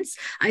environments.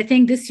 I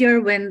think this year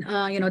when,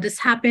 this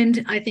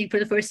happened, I think for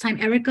the first time,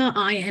 Erica,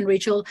 I, and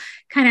Rachel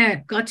kind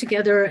of got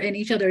together in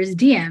each other's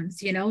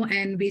DMs,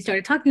 and we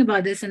started talking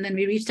about this. And then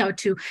we reached out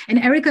to, and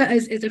Erica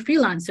is a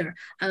freelancer,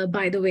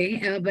 by the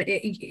way, but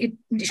it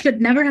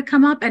should never have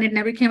come up, and it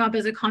never came up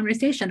as a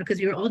conversation because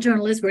we were all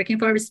journalists working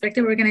for our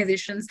respective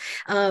organizations.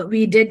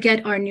 We did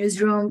get our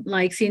newsroom,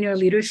 like senior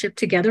leadership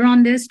together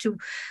on this to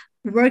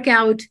work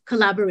out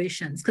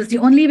collaborations, because the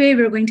only way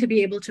we're going to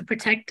be able to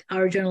protect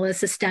our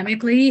journalists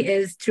systemically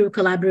is through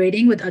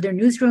collaborating with other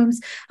newsrooms,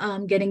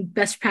 getting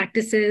best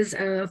practices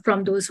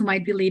from those who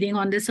might be leading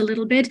on this a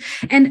little bit.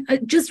 And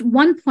just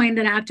one point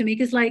that I have to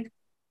make is like,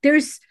 there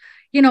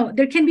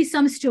can be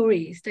some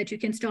stories that you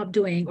can stop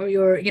doing, or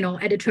your,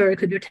 editor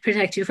could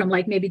protect you from,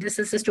 like, maybe this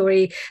is a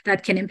story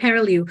that can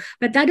imperil you,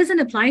 but that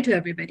doesn't apply to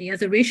everybody.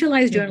 As a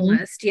racialized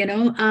journalist,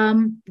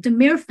 the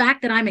mere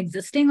fact that I'm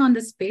existing on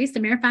this space, the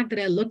mere fact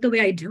that I look the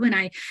way I do and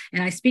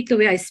I speak the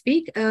way I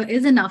speak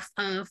is enough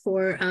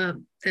for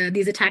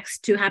these attacks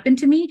to happen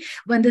to me.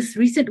 When this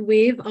recent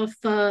wave of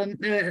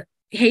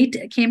hate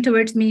came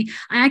towards me,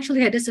 I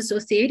actually had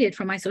disassociated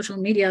from my social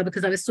media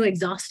because I was so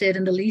exhausted,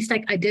 and the least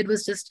I did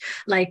was just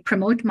like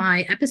promote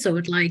my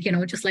episode, like,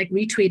 just like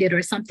retweet it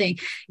or something.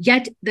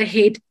 Yet the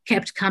hate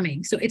kept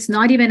coming. So it's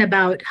not even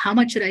about how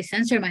much should I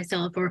censor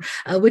myself, or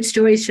which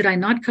stories should I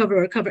not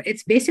cover or cover.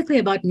 It's basically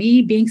about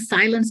me being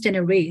silenced and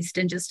erased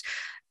and just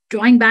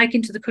drawing back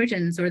into the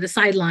curtains or the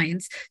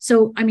sidelines.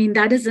 So, I mean,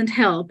 that doesn't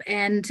help.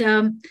 And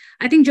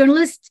I think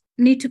journalists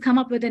need to come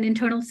up with an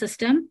internal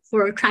system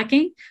for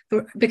tracking,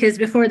 because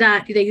before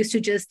that, they used to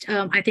just,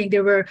 I think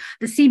there were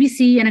the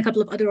CBC and a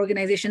couple of other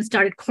organizations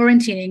started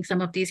quarantining some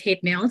of these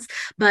hate mails.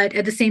 But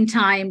at the same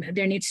time,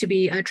 there needs to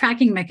be a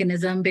tracking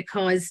mechanism,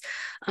 because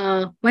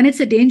when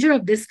it's a danger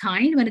of this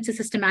kind, when it's a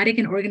systematic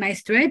and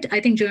organized threat, I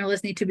think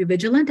journalists need to be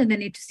vigilant, and they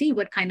need to see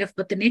what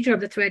the nature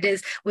of the threat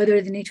is,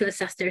 whether they need to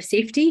assess their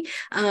safety.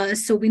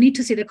 So we need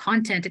to see the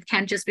content. It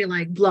can't just be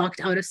like blocked,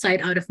 out of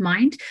sight, out of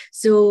mind.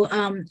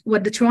 So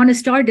what the Toronto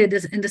Star did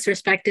in this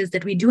respect is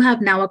that we do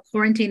have now a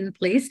quarantine in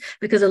place,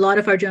 because a lot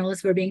of our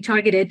journalists were being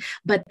targeted,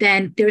 but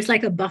then there's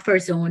like a buffer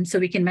zone so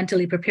we can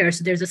mentally prepare.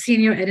 So there's a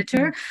senior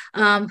editor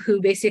who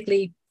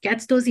basically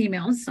gets those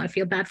emails. I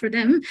feel bad for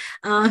them.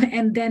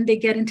 And then they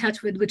get in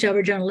touch with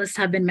whichever journalists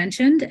have been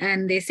mentioned,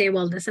 and they say,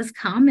 well, this has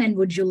come, and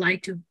would you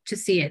like to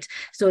see it?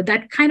 So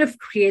that kind of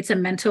creates a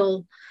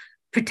mental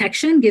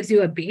protection, gives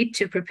you a beat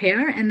to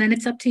prepare, and then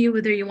it's up to you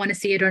whether you want to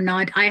see it or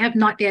not. I have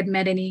not yet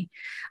met any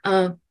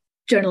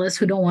journalists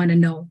who don't want to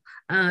know,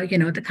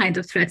 the kinds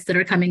of threats that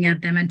are coming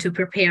at them, and to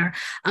prepare.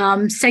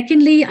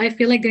 Secondly, I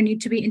feel like there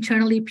need to be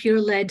internally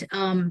peer-led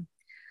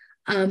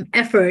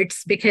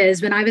efforts,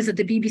 because when I was at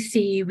the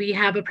BBC, we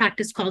have a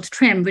practice called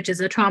TRIM, which is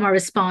a trauma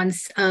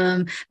response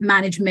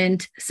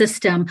management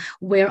system,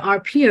 where our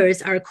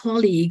peers, our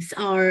colleagues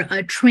are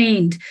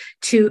trained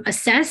to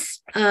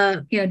assess,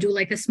 do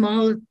like a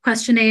small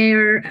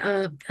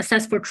questionnaire,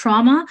 assess for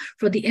trauma,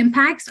 for the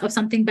impacts of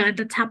something bad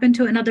that's happened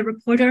to another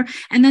reporter.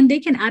 And then they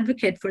can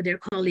advocate for their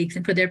colleagues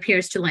and for their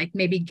peers to like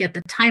maybe get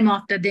the time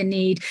off that they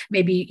need,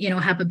 maybe,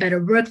 have a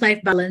better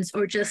work-life balance,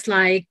 or just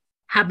like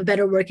have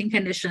better working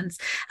conditions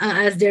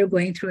as they're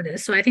going through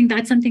this. So I think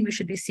that's something we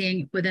should be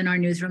seeing within our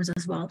newsrooms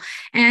as well.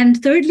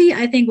 And thirdly,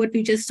 I think what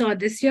we just saw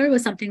this year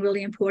was something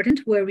really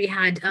important, where we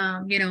had,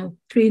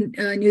 three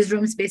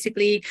newsrooms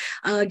basically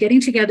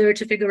getting together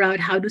to figure out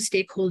how do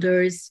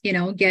stakeholders,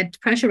 get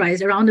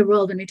pressurized around the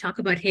world when we talk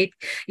about hate,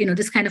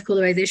 this kind of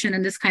polarization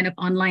and this kind of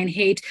online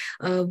hate.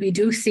 We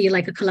do see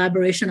like a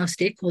collaboration of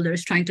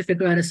stakeholders trying to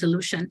figure out a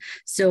solution.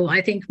 So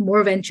I think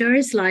more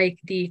ventures like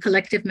the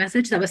collective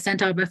message that was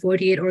sent out by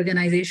 48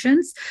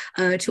 organizations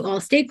to all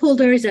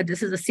stakeholders that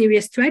this is a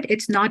serious threat.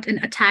 It's not an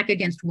attack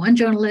against one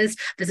journalist.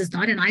 This is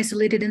not an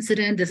isolated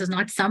incident. This is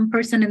not some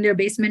person in their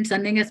basement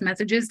sending us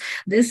messages.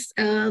 This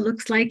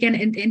looks like an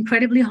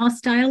incredibly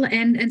hostile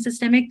and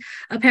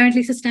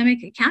apparently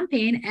systemic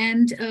campaign,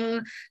 and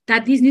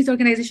that these news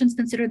organizations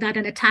consider that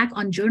an attack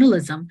on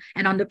journalism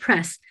and on the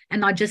press,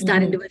 and not just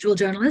that individual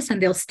journalist,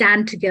 and they'll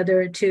stand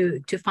together to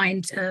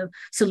find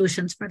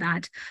solutions for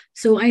that.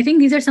 So I think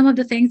these are some of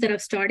the things that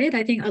have started.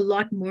 I think a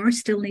lot more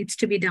still needs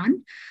to be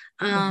done,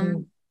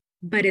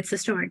 but it's a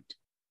start.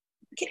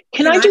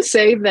 Can I just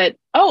say that,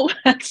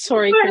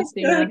 sorry,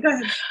 Christina,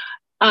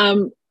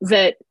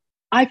 that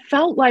I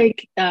felt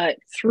like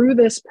through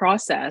this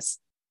process,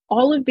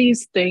 all of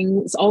these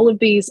things, all of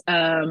these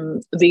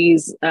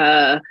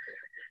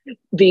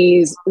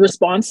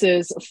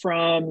responses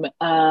from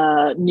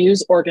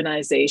news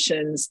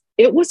organizations,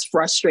 it was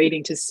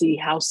frustrating to see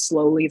how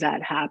slowly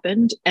that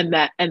happened, and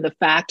the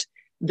fact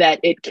that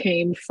it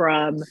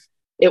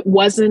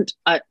wasn't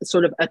a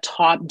sort of a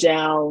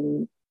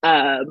top-down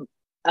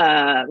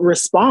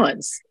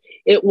response.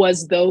 It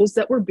was those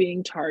that were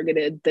being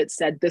targeted that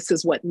said, this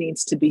is what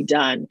needs to be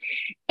done.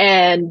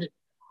 And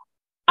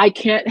I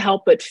can't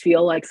help but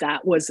feel like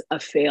that was a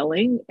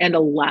failing and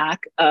a lack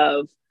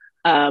of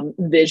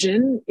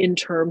vision in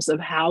terms of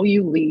how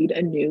you lead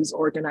a news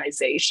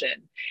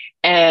organization.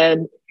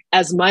 And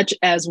as much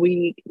as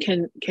we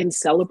can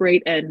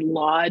celebrate and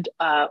laud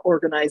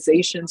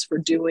organizations for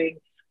doing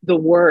the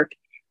work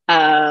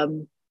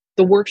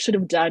should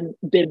have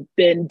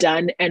been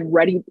done and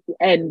ready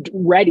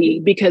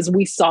because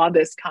we saw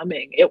this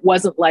coming. It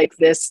wasn't like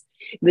these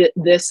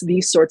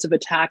sorts of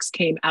attacks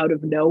came out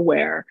of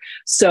nowhere.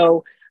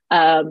 So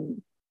I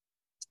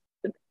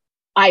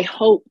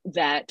hope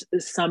that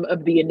some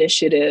of the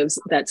initiatives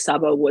that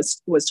Saba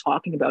was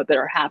talking about that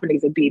are happening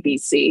at the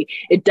BBC,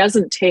 it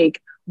doesn't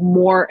take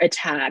more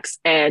attacks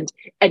and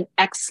an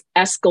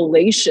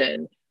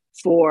escalation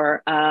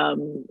for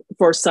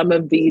some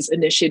of these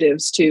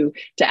initiatives to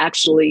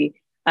actually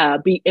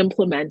be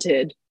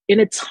implemented in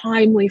a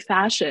timely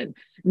fashion,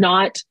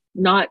 not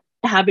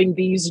having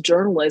these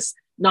journalists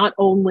not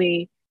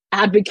only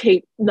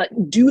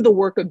do the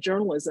work of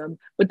journalism,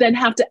 but then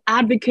have to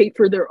advocate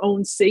for their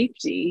own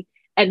safety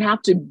and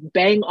have to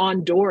bang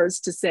on doors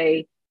to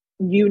say,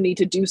 you need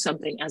to do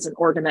something as an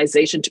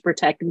organization to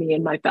protect me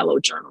and my fellow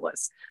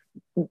journalists.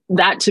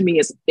 That to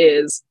me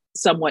is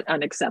somewhat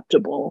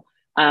unacceptable.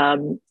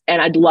 And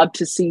I'd love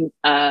to see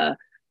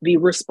the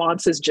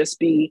responses just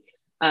be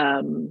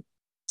a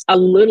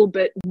little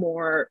bit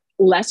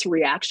less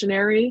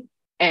reactionary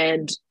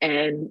and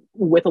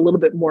with a little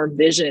bit more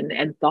vision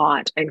and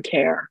thought and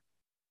care.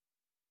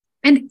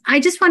 And I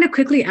just want to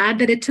quickly add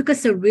that it took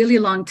us a really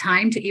long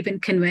time to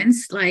even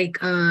convince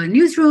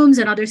newsrooms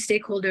and other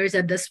stakeholders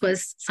that this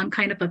was some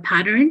kind of a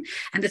pattern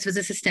and this was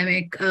a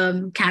systemic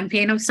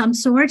campaign of some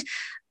sort.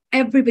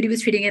 Everybody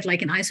was treating it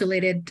like an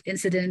isolated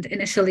incident.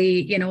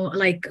 Initially,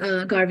 like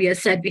Garvia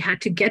said, we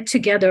had to get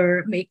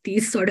together, make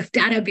these sort of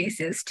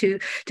databases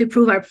to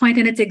prove our point.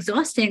 And it's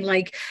exhausting.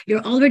 Like,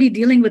 you're already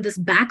dealing with this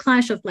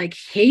backlash of like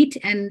hate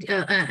and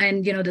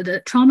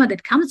the trauma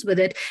that comes with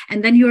it.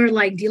 And then you're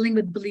like dealing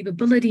with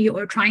believability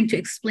or trying to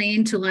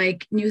explain to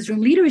like newsroom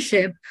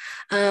leadership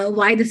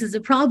why this is a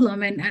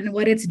problem and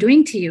what it's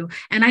doing to you.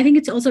 And I think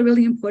it's also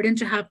really important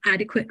to have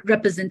adequate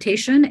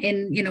representation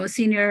in,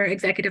 senior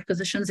executive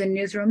positions in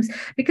newsrooms,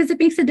 because it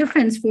makes a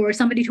difference for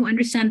somebody to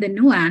understand the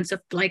nuance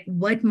of like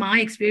what my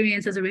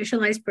experience as a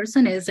racialized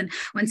person is. And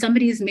when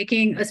somebody is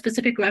making a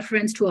specific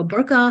reference to a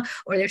burqa,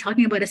 or they're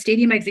talking about a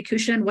stadium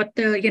execution, what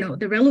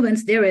the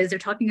relevance there is, they're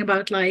talking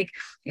about like,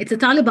 it's a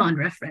Taliban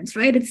reference,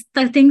 right? It's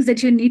the things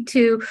that you need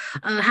to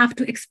have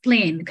to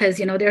explain, because,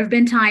 there have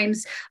been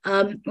times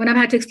when I've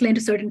had to explain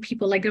to certain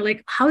people, like, they're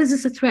like, how is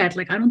this a threat?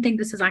 Like, I don't think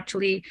this is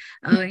actually,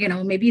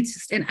 maybe it's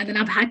just, and then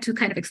I've had to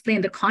kind of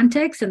explain the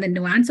context and the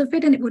nuance of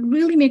it. And it would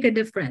really make a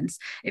difference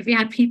if we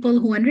had people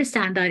who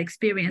understand that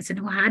experience and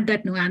who had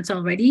that nuance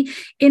already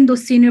in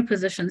those senior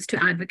positions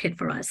to advocate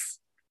for us.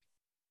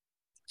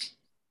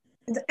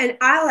 And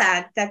I'll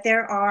add that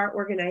there are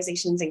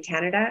organizations in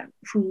Canada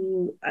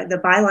who the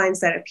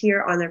bylines that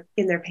appear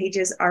in their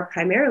pages are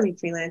primarily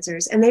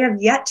freelancers, and they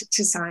have yet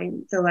to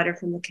sign the letter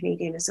from the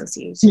Canadian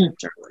Association of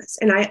Journalists.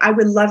 And I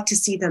would love to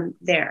see them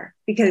there,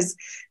 because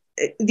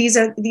these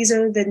are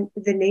the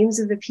names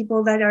of the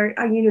people that are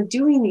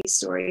doing these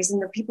stories,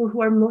 and the people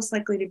who are most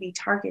likely to be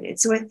targeted.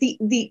 So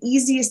the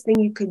easiest thing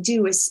you could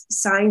do is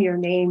sign your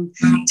name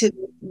to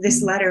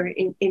this letter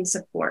in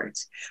support,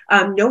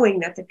 knowing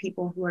that the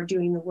people who are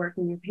doing the work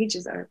in your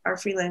pages are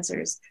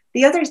freelancers.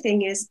 The other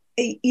thing is,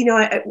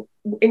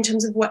 in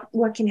terms of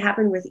what can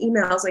happen with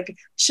emails, like,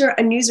 sure,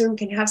 a newsroom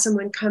can have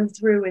someone come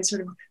through and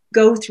sort of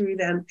go through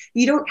them.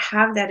 You don't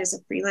have that as a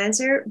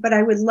freelancer, but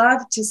I would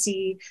love to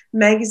see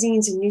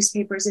magazines and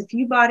newspapers, if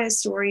you bought a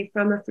story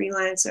from a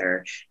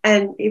freelancer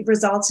and it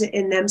results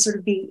in them sort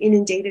of being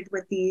inundated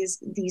with these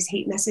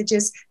hate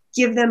messages,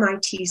 give them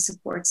IT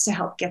supports to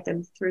help get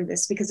them through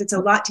this, because it's a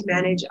lot to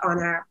manage on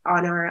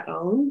our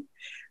own.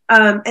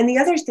 And the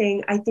other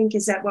thing I think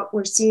is that what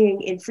we're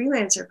seeing in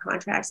freelancer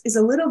contracts is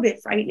a little bit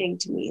frightening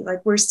to me.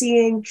 Like, we're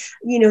seeing,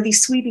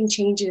 these sweeping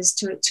changes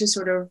to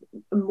sort of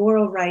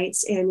moral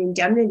rights and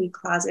indemnity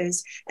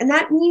clauses. And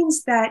that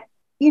means that,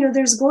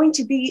 there's going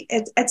to be,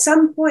 at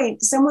some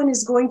point, someone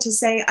is going to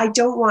say, I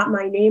don't want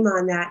my name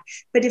on that.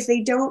 But if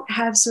they don't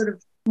have sort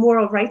of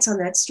moral rights on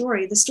that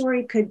story, the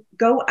story could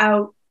go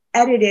out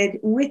edited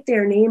with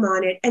their name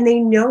on it, and they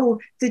know,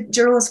 the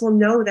journalists will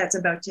know that's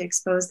about to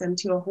expose them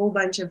to a whole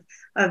bunch of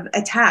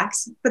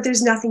attacks, but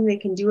there's nothing they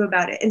can do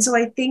about it. And so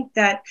I think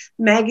that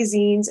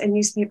magazines and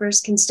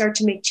newspapers can start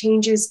to make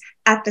changes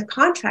at the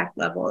contract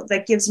level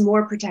that gives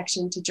more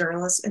protection to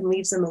journalists and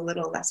leaves them a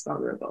little less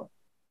vulnerable.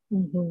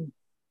 Mm-hmm.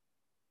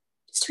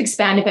 Just to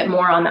expand a bit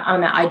more on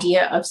the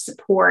idea of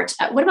support,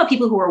 what about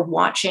people who are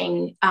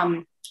watching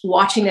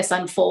this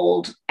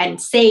unfold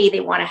and say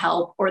they want to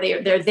help, or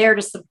they're there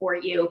to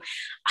support you?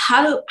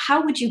 How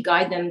would you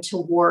guide them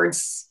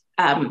towards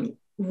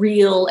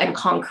real and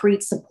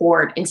concrete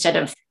support instead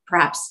of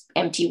perhaps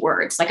empty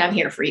words like, I'm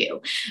here for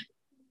you?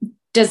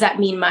 Does that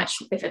mean much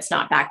if it's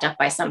not backed up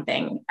by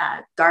something?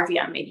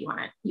 Garvia, maybe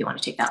you want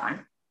to take that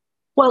one.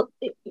 Well,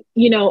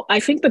 I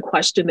think the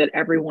question that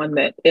everyone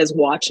that is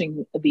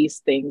watching these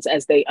things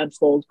as they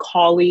unfold,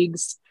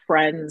 colleagues,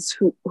 friends,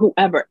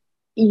 whoever,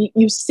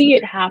 you see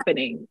it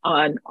happening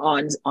on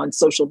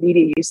social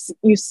media.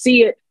 You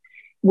see it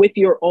with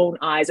your own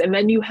eyes. And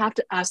then you have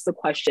to ask the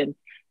question,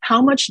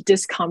 how much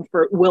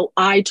discomfort will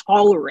I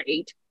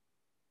tolerate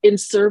in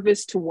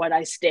service to what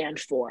I stand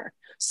for?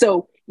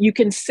 So you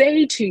can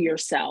say to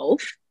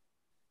yourself,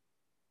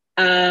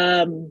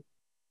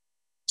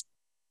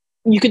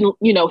 you can,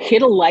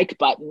 hit a like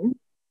button.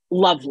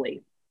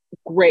 Lovely.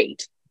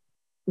 Great.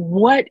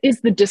 What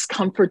is the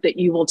discomfort that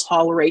you will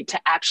tolerate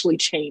to actually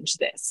change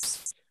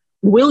this?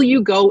 Will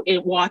you go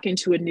and walk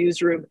into a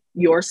newsroom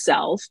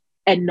yourself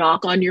and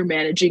knock on your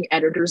managing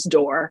editor's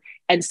door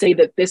and say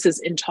that this is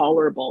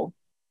intolerable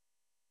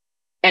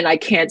and I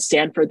can't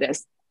stand for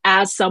this?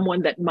 As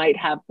someone that might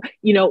have,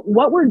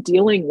 what we're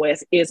dealing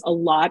with is a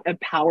lot of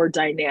power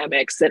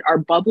dynamics that are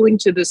bubbling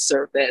to the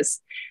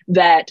surface,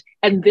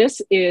 and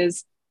this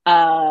is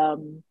a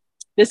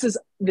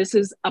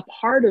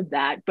part of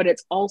that, but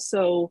it's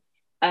also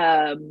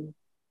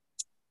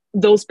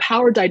those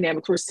power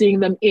dynamics, we're seeing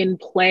them in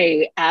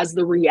play as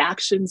the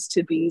reactions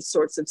to these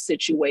sorts of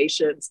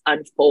situations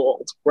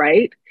unfold,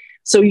 right?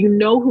 So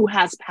who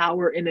has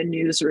power in a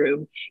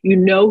newsroom,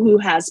 who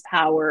has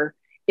power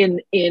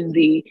in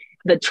the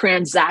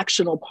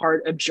transactional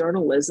part of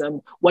journalism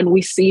when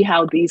we see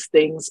how these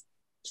things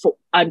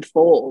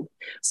unfold.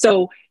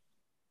 So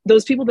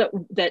those people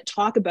that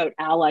talk about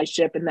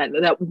allyship and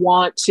that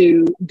want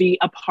to be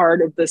a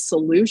part of the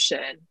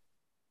solution,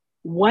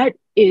 what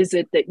is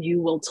it that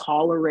you will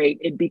tolerate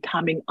in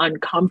becoming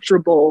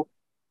uncomfortable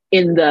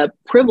in the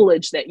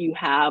privilege that you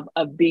have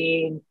of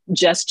being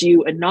just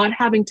you and not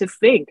having to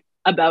think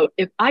about,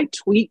 if I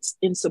tweet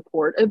in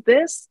support of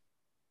this,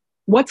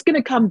 what's going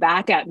to come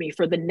back at me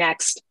for the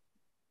next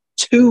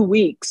 2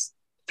 weeks,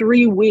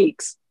 3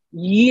 weeks,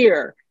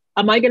 year?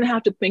 Am I going to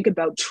have to think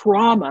about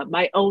trauma,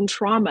 my own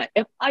trauma,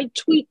 if I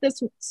tweet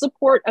this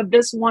support of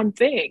this one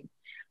thing?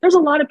 There's a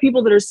lot of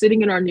people that are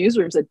sitting in our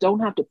newsrooms that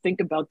don't have to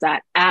think about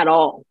that at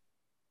all.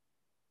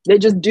 They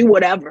just do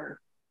whatever.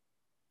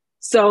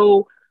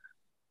 So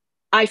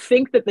I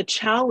think that the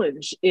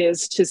challenge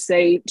is to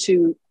say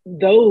to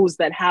those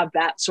that have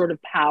that sort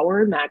of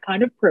power and that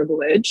kind of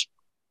privilege,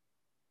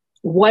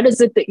 what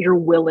is it that you're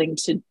willing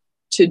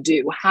to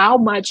do? How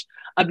much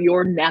of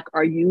your neck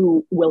are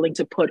you willing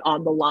to put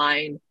on the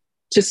line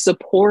to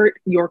support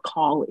your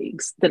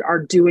colleagues that are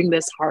doing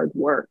this hard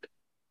work?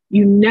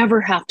 You never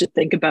have to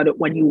think about it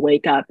when you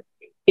wake up.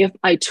 If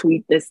I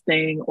tweet this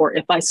thing or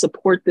if I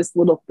support this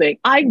little thing,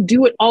 I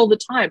do it all the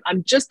time.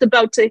 I'm just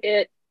about to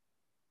hit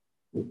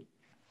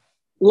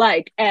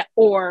like,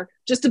 or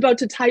just about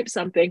to type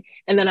something,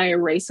 and then I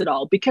erase it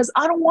all because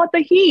I don't want the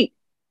heat.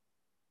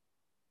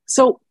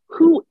 So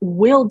who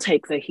will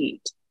take the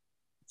heat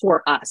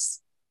for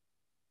us?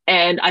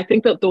 And I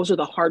think that those are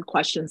the hard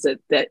questions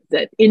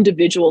that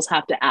individuals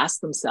have to ask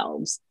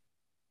themselves.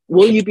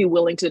 Will you be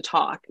willing to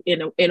talk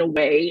in a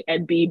way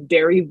and be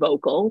very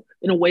vocal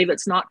in a way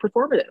that's not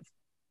performative?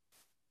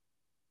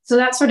 So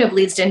that sort of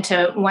leads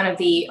into one of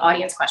the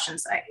audience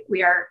questions.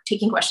 We are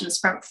taking questions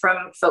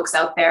from folks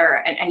out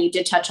there, and you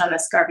did touch on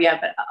this, Garvia,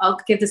 but I'll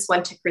give this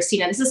one to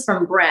Christina. This is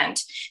from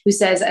Brent, who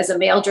says, as a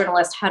male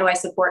journalist, how do I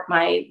support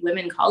my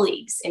women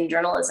colleagues in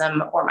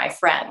journalism or my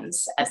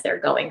friends as they're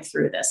going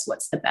through this?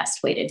 What's the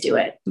best way to do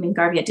it? I mean,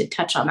 Garvia did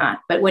touch on that,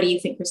 but what do you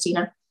think,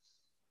 Christina?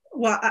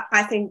 Well,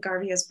 I think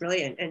Garvia is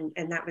brilliant,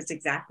 and that was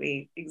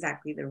exactly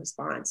the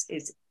response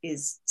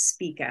is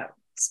speak out,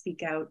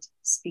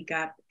 speak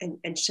up,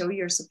 and show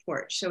your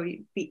support.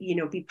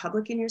 Be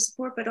public in your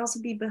support, but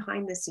also be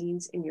behind the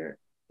scenes in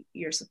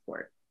your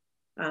support.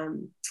 I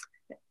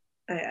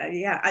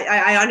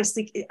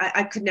honestly,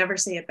 I could never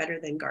say it better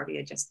than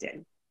Garvia just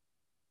did.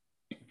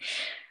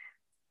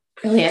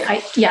 Brilliant.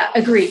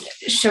 Agreed.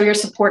 Show your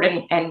support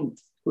and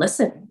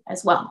listen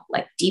as well,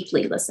 like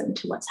deeply listen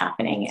to what's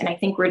happening. And I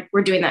think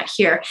we're doing that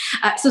here.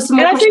 So some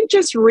more I think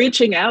just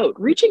reaching out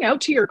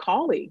to your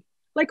colleague,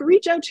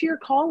 reach out to your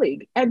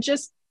colleague and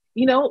just,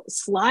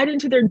 slide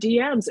into their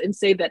DMs and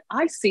say that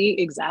I see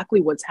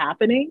exactly what's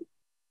happening.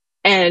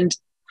 And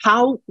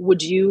how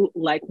would you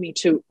like me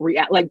to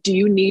react? Do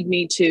you need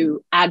me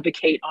to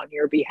advocate on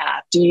your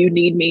behalf? Do you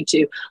need me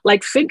to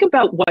think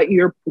about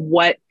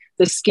what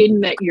the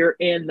skin that you're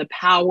in, the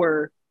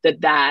power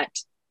that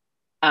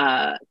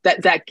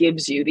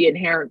gives you, the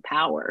inherent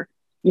power.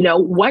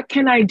 What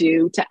can I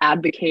do to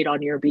advocate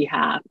on your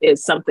behalf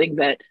is something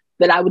that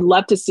I would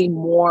love to see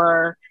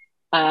more,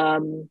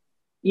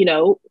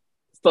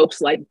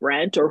 folks like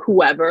Brent or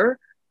whoever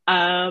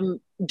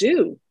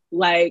do.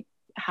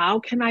 How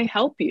can I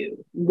help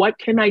you? What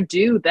can I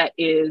do that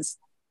is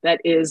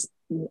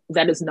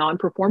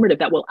non-performative,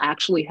 that will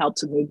actually help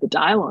to move the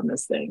dial on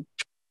this thing?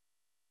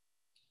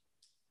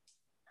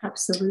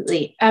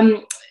 Absolutely.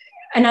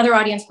 Another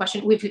audience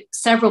question.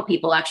 Several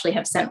people actually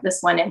have sent this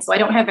one in, so I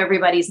don't have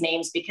everybody's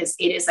names because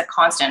it is a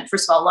constant.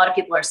 First of all, a lot of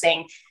people are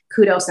saying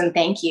kudos and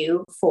thank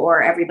you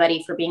for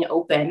everybody for being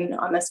open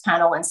on this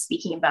panel and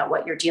speaking about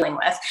what you're dealing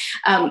with.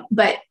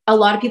 But a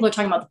lot of people are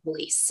talking about the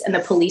police and the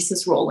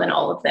police's role in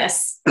all of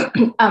this.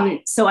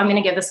 So I'm going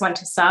to give this one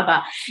to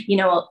Saba.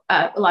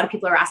 A lot of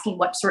people are asking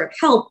what sort of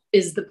help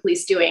is the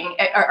police doing?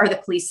 Are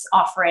the police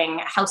offering?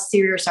 How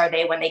serious are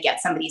they when they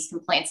get some of these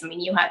complaints? I mean,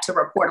 you had to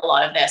report a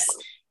lot of this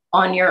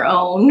on your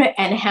own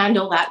and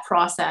handle that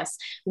process.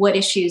 What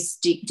issues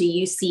do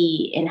you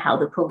see in how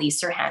the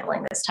police are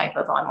handling this type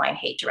of online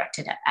hate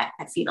directed at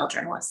female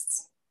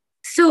journalists?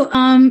 So,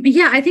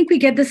 I think we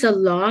get this a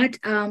lot,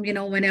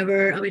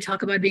 whenever we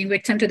talk about being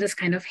victim to this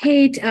kind of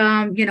hate,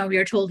 we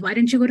are told, why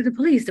didn't you go to the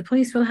police? The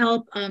police will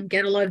help.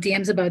 Get a lot of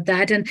DMs about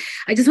that. And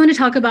I just want to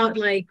talk about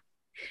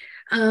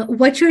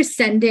what you're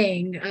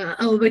sending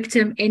a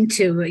victim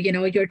into.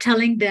 You're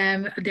telling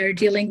them they're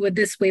dealing with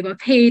this wave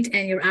of hate,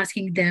 and you're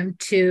asking them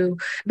to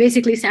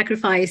basically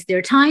sacrifice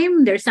their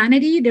time, their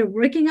sanity, their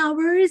working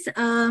hours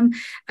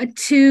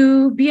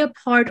to be a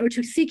part or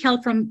to seek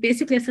help from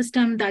basically a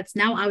system that's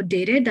now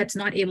outdated, that's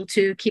not able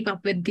to keep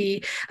up with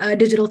the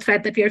digital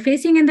threat that we are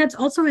facing. And that's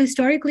also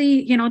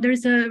historically,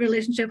 there's a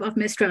relationship of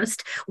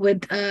mistrust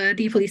with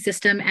the police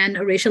system and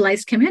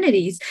racialized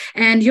communities.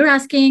 And you're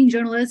asking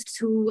journalists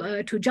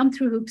to jump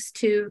through hoops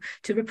to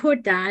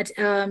report that,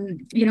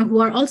 who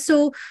are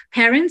also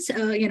parents,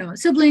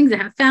 siblings, they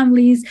have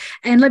families.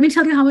 And let me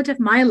tell you how much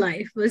of my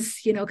life was,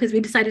 because we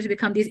decided to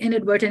become these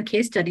inadvertent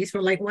case studies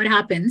for what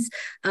happens,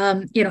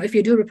 if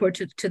you do report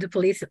to the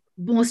police.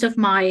 Most of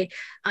my,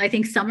 I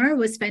think, summer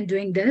was spent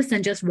doing this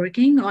and just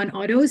working on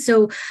auto.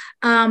 So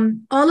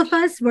all of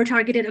us were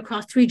targeted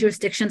across 3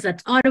 jurisdictions.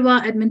 That's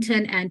Ottawa,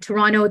 Edmonton, and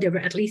Toronto. There were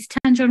at least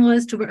 10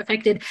 journalists who were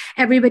affected.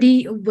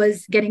 Everybody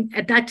was getting,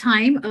 at that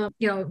time,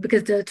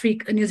 because the 3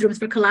 newsrooms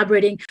were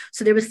collaborating,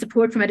 so there was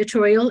support from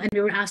editorial, and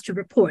we were asked to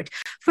report.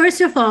 First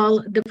of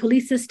all, the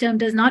police system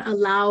does not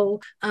allow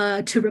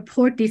to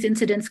report these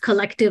incidents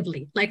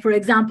collectively. For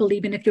example,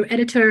 even if your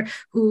editor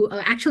who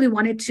actually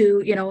wanted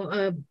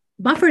to,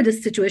 buffer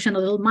this situation a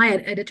little, my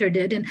editor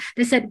did, and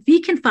they said, we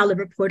can file a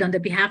report on the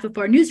behalf of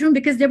our newsroom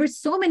because there were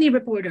so many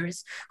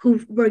reporters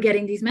who were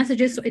getting these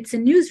messages. So it's a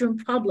newsroom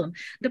problem.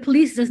 The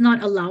police does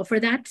not allow for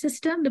that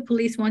system. The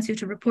police wants you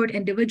to report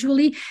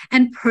individually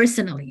and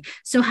personally.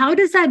 So how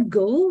does that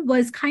go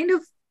was kind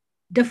of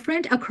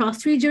different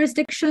across 3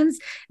 jurisdictions.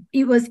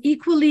 It was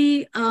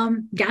equally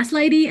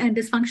gaslighty and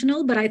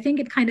dysfunctional, but I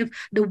think it kind of,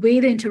 the way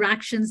the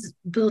interactions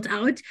built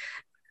out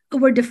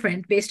were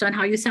different based on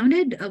how you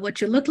sounded, what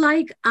you looked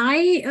like.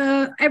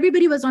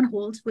 Everybody was on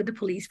hold with the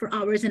police for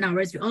hours and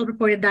hours. We all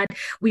reported that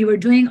we were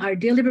doing our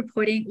daily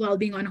reporting while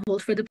being on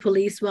hold for the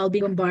police, while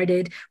being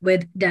bombarded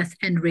with death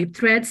and rape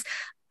threats.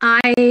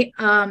 I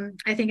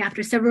think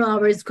after several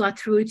hours got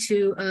through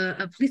to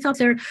a police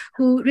officer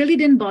who really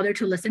didn't bother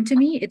to listen to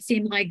me. It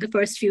seemed like the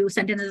first few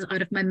sentences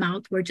out of my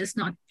mouth were just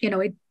not,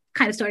 it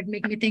kind of started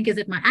making me think, is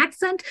it my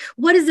accent?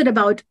 What is it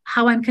about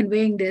how I'm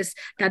conveying this,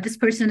 that this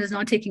person is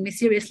not taking me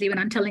seriously when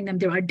I'm telling them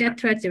there are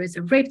death threats, there is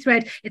a rape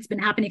threat. It's been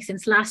happening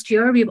since last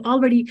year. They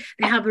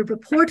have a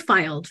report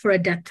filed for a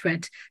death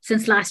threat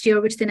since last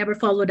year, which they never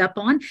followed up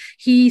on.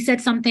 He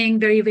said something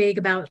very vague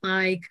about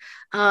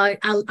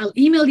I'll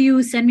email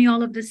you, send me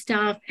all of this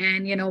stuff.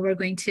 And, we're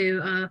going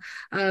to,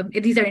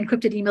 these are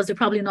encrypted emails. They're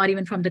probably not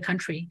even from the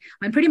country.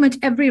 And pretty much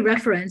every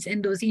reference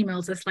in those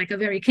emails is like a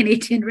very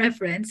Canadian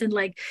reference. And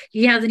like,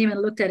 he hasn't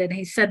even looked at it. And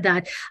he said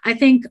that. I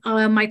think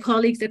my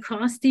colleagues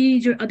across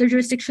the other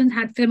jurisdictions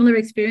had similar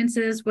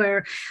experiences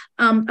where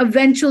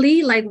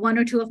eventually like one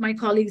or two of my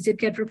colleagues did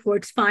get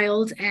reports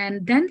filed.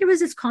 And then there was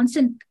this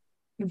constant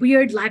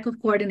weird lack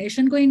of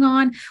coordination going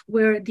on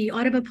where the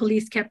Ottawa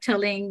police kept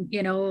telling,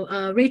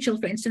 Rachel,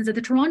 for instance, that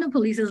the Toronto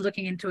police is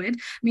looking into it.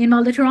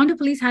 Meanwhile, the Toronto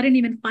police hadn't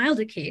even filed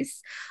a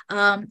case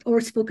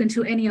or spoken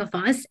to any of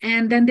us.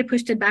 And then they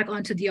pushed it back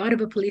onto the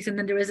Ottawa police. And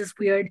then there was this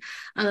weird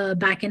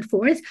back and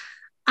forth.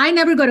 I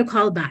never got a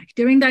call back.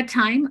 During that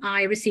time,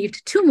 I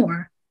received 2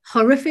 more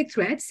horrific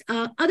threats.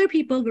 Other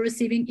people were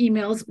receiving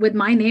emails with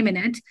my name in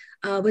it,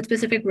 with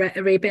specific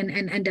rape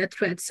and death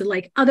threats. So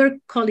like other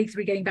colleagues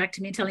were getting back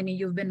to me telling me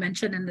you've been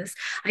mentioned in this.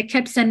 I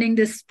kept sending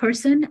this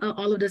person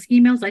all of those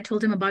emails. I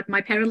told him about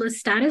my perilous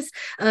status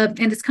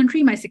in this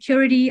country, my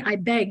security. I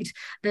begged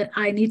that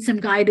I need some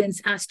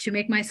guidance as to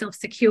make myself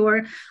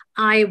secure.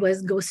 I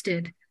was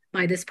ghosted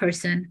by this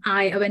person.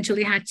 I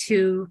eventually had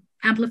to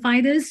amplify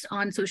this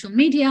on social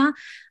media.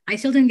 I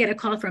still didn't get a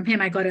call from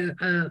him. I got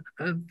a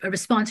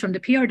response from the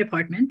PR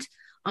department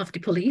of the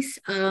police.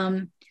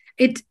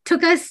 It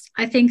took us,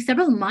 I think,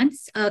 several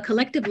months, a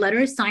collective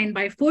letter signed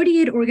by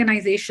 48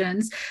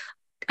 organizations,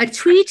 a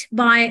tweet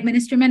by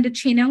Minister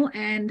Mendocino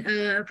and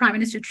Prime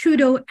Minister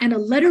Trudeau, and a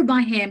letter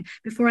by him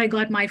before I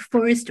got my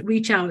first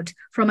reach out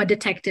from a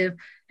detective.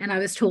 And I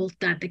was told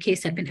that the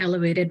case had been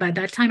elevated. By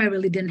that time, I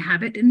really didn't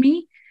have it in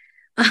me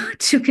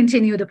to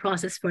continue the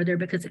process further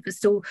because it was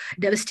so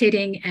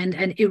devastating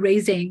and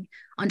erasing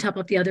on top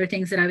of the other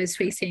things that I was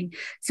facing.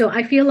 So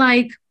I feel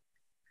like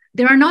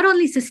there are not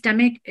only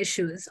systemic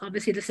issues.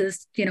 Obviously, this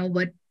is,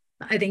 what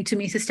I think to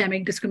me,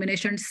 systemic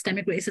discrimination,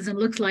 systemic racism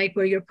looks like,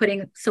 where you're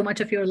putting so much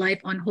of your life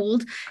on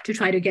hold to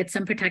try to get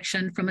some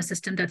protection from a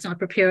system that's not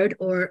prepared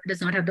or does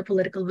not have the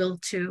political will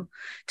to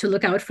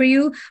look out for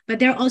you. But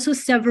there are also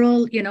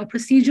several,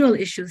 procedural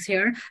issues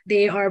here.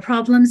 There are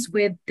problems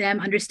with them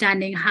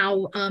understanding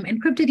how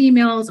encrypted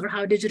emails or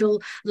how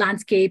digital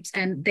landscapes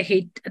and the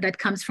hate that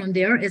comes from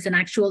there is an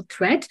actual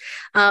threat.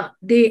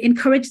 They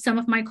encourage some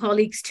of my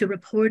colleagues to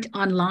report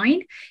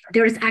online.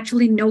 There is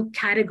actually no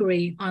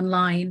category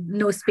online,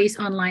 no space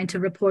online to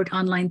report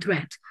online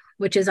threat,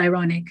 which is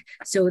ironic.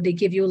 So they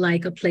give you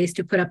like a place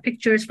to put up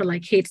pictures for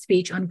like hate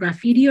speech on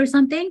graffiti or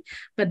something,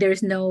 but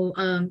there's no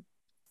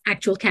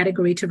actual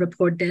category to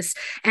report this.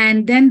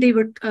 And then they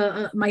were,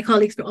 my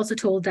colleagues were also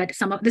told that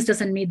some of this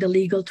doesn't meet the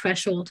legal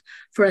threshold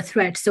for a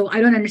threat. So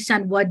I don't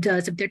understand what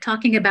does. If they're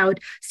talking about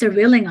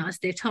surveilling us,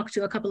 they've talked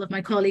to a couple of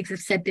my colleagues have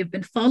said they've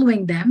been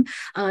following them.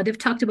 They've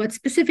talked about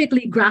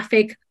specifically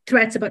graphic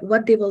threats about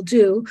what they will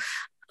do.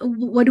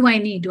 What do I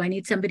need? Do I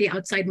need somebody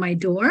outside my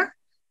door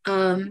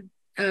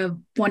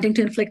wanting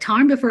to inflict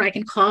harm before I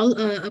can call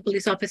a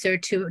police officer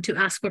to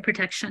ask for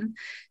protection?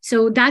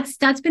 So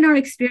that's been our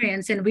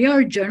experience. And we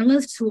are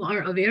journalists who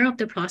are aware of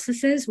the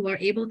processes, who are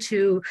able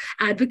to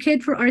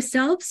advocate for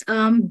ourselves.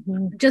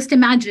 Just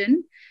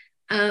imagine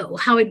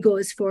how it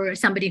goes for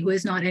somebody who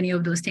is not any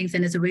of those things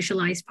and is a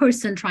racialized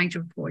person trying to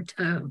report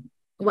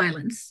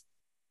violence.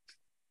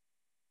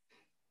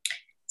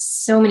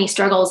 So many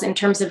struggles in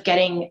terms of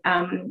getting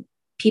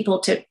people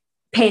to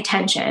pay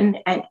attention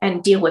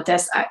and deal with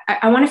this.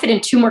 I want to fit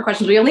in 2 more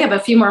questions. We only have a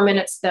few more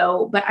minutes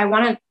though, but I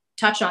want to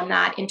touch on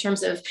that in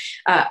terms of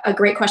a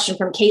great question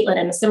from Caitlin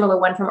and a similar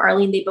one from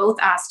Arlene. They both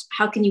asked,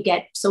 how can you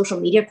get social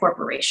media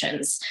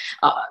corporations,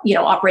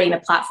 operating the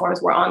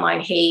platforms where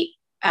online hate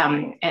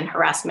and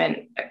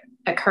harassment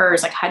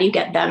occurs? Like, how do you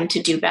get them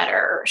to do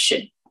better?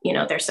 Should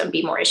there's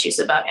be more issues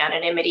about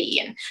anonymity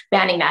and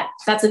banning that?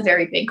 That's a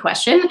very big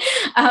question.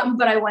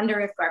 But I wonder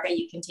if, Barbara,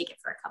 you can take it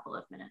for a couple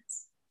of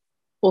minutes.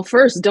 Well,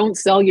 first, don't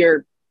sell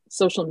your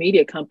social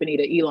media company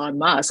to Elon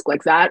Musk.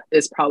 Like, that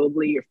is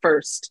probably your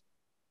first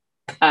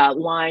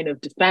line of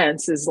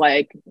defense, is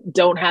like,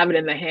 don't have it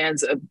in the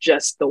hands of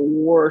just the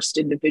worst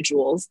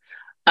individuals.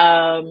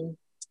 I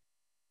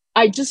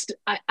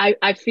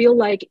feel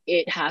like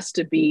it has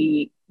to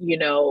be,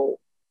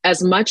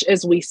 as much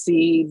as we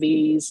see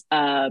these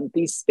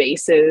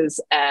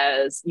spaces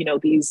as,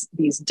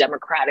 these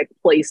democratic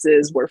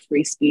places where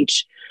free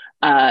speech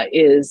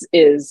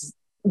is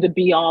the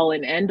be all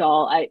and end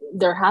all,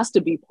 there has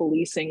to be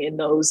policing in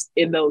those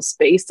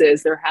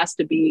spaces. There has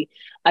to be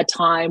a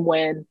time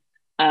when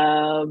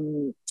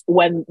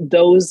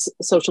those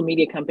social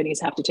media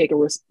companies have to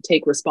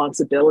take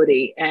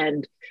responsibility.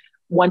 And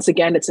once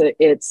again, it's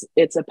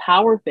a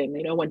power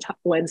thing.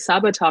 When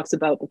Saba talks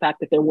about the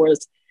fact that there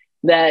was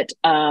that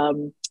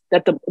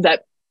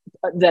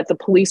the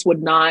police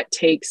would not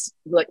take,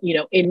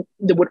 they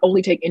would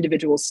only take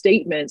individual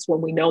statements,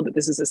 when we know that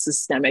this is a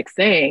systemic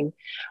thing.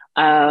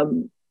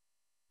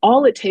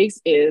 All it takes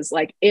is,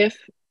 like, if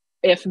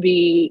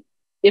the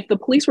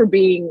police were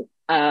being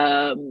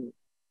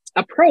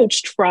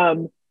approached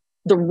from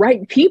the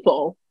right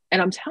people,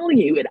 and I'm telling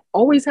you, it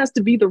always has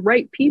to be the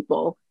right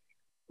people,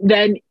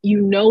 then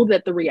you know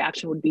that the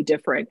reaction would be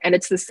different. And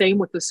it's the same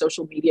with the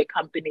social media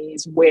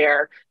companies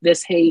where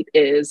this hate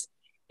is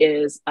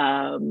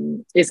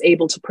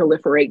able to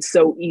proliferate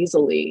so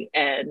easily,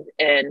 and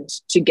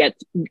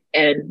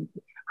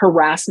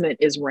harassment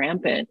is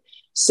rampant.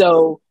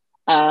 So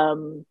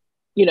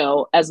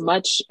as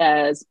much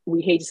as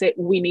we hate to say it,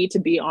 we need to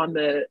be on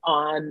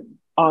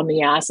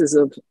the asses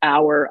of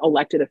our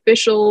elected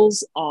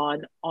officials,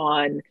 on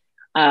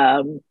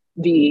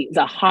the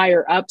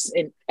higher ups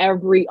in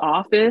every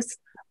office.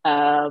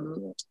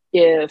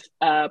 If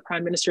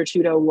Prime Minister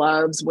Trudeau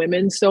loves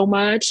women so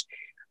much,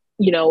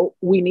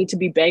 we need to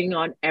be banging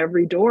on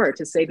every door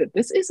to say that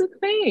this is a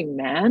thing,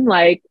 man.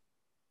 Like,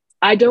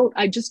 I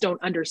just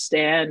don't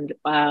understand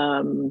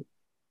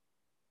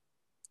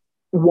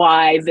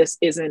why this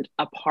isn't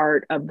a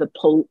part of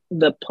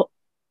the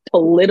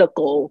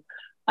political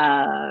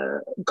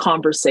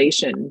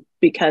conversation,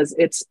 because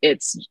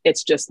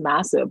it's just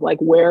massive. Like,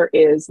 where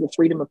is the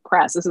freedom of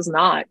press? This is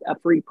not a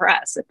free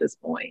press at this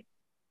point.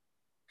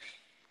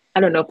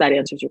 I don't know if that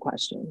answers your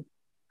question.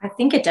 I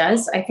think it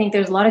does. I think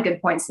there's a lot of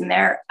good points in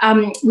there.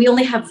 We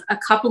only have a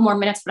couple more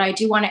minutes, but I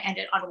do want to end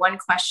it on one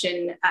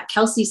question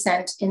Kelsey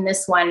sent in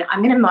this one.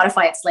 I'm going to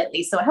modify it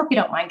slightly, so I hope you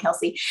don't mind,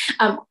 Kelsey.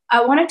 I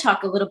want to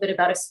talk a little bit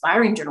about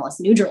aspiring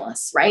journalists, new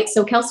journalists, right?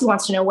 So Kelsey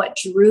wants to know what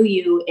drew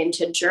you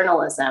into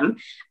journalism.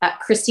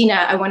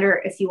 Christina, I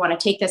wonder if you want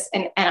to take this,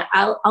 and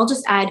I'll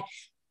just add,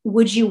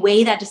 would you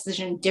weigh that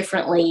decision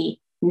differently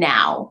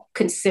now,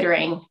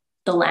 considering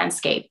the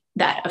landscape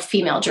that a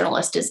female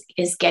journalist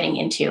is getting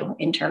into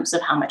in terms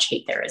of how much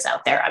hate there is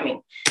out there? I mean,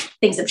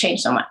 things have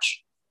changed so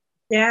much.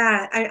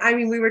 Yeah, I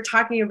mean, we were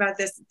talking about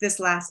this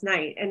last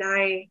night, and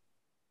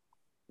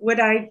would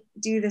I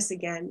do this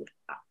again?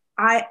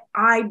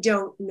 I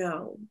don't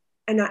know,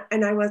 and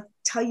I will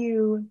tell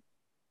you,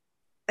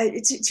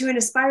 to an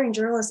aspiring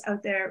journalist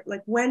out there,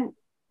 like when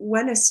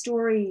a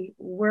story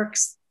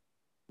works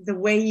the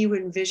way you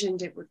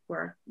envisioned it would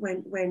work,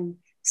 when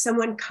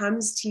someone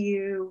comes to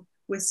you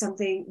with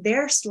something,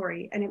 their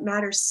story, and it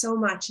matters so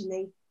much, and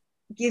they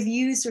give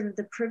you sort of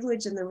the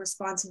privilege and the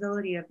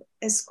responsibility of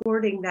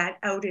escorting that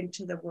out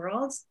into the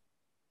world,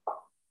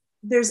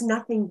 there's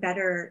nothing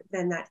better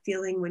than that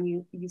feeling when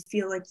you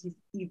feel like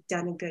you've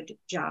done a good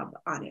job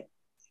on it.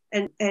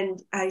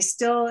 And I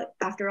still,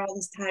 after all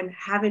this time,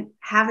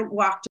 haven't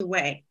walked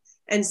away.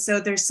 And so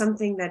there's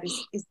something that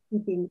is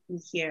keeping me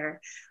here.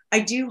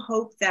 I do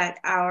hope that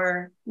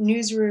our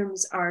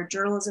newsrooms, our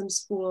journalism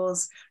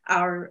schools,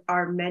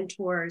 our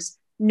mentors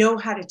know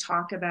how to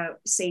talk about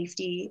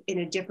safety in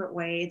a different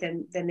way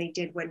than they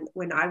did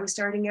when I was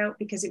starting out,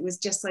 because it was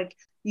just like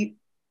you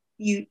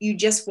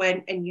just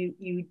went and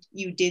you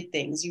did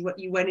things.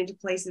 You went into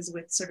places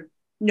with sort of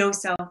no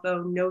cell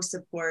phone, no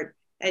support,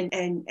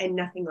 and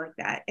nothing like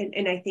that.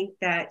 And I think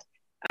that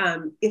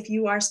if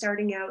you are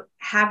starting out,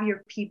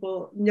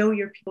 know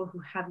your people who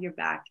have your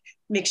back.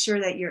 Make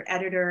sure that your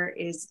editor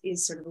is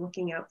sort of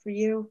looking out for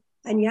you.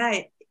 And yeah,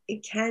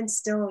 it can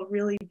still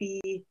really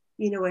be,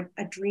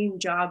 a dream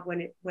job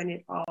when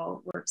it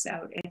all works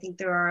out. I think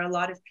there are a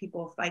lot of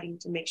people fighting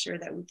to make sure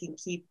that we can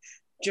keep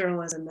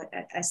journalism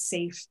a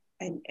safe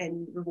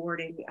and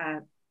rewarding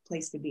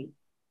place to be.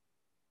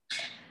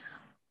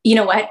 You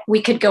know what?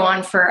 We could go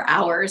on for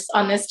hours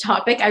on this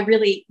topic. I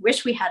really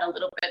wish we had a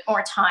little bit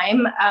more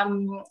time.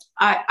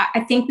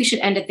 I think we should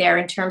end it there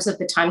in terms of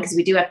the time, because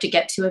we do have to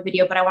get to a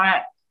video, but I want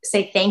to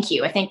say thank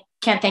you.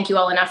 Can't thank you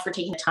all enough for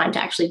taking the time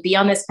to actually be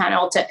on this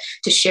panel,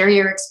 to share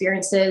your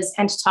experiences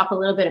and to talk a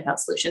little bit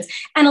about solutions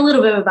and a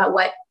little bit about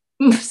what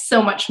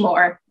so much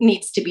more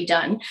needs to be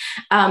done.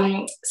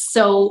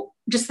 So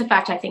just the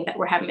fact, I think, that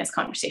we're having this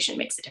conversation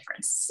makes a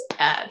difference.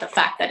 The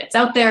fact that it's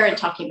out there and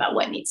talking about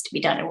what needs to be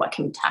done and what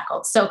can be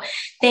tackled. So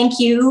thank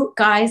you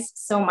guys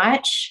so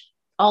much.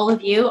 All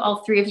of you, all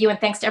three of you, and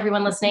thanks to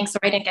everyone listening.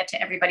 Sorry I didn't get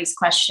to everybody's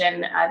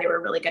question. They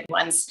were really good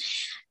ones.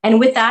 And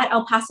with that,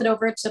 I'll pass it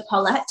over to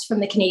Paulette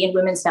from the Canadian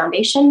Women's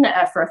Foundation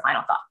for a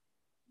final thought.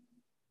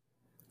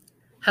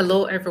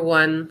 Hello,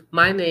 everyone.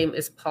 My name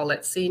is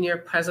Paulette Senior,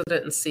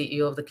 President and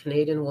CEO of the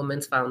Canadian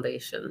Women's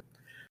Foundation.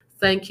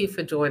 Thank you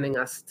for joining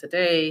us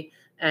today,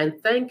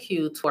 and thank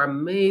you to our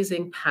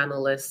amazing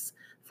panelists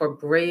for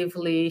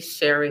bravely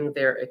sharing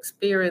their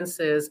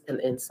experiences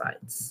and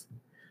insights.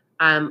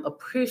 I'm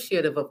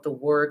appreciative of the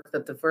work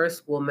that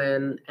diverse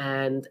women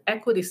and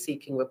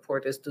equity-seeking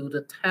reporters do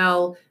to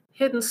tell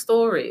hidden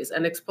stories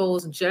and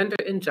expose gender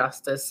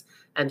injustice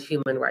and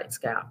human rights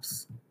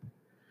gaps.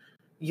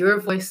 Your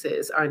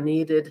voices are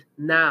needed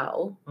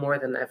now more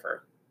than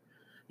ever.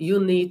 You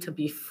need to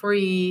be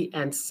free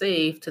and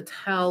safe to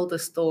tell the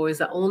stories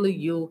that only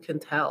you can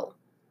tell.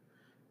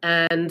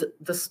 And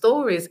the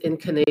stories in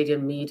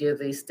Canadian media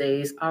these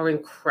days are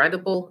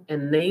incredible,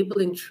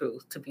 enabling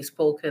truth to be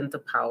spoken to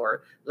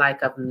power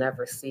like I've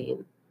never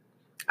seen.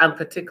 I'm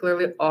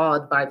particularly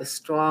awed by the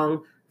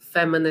strong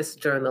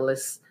feminist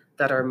journalists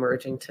that are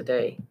emerging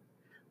today.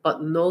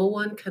 But no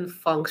one can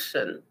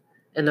function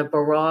in a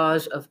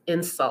barrage of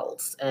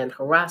insults and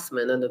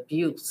harassment and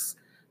abuse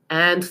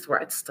and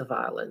threats to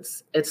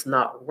violence. It's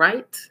not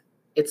right.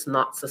 It's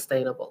not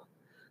sustainable.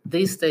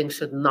 These things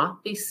should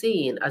not be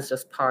seen as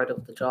just part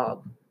of the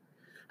job.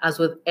 As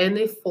with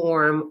any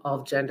form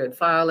of gendered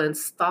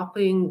violence,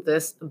 stopping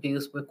this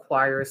abuse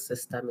requires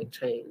systemic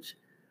change.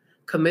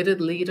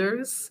 Committed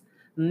leaders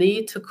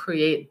need to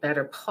create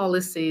better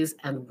policies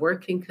and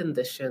working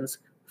conditions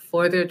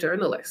for their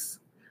journalists.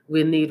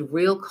 We need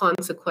real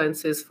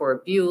consequences for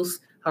abuse,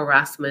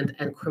 harassment,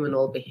 and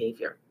criminal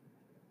behavior.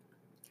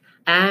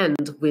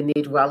 And we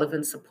need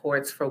relevant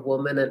supports for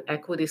women and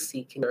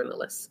equity-seeking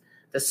journalists.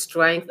 The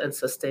strength and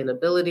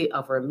sustainability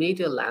of our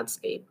media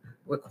landscape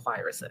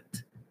requires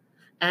it.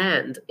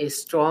 And a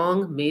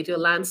strong media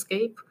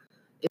landscape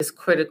is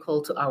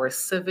critical to our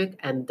civic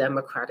and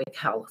democratic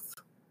health.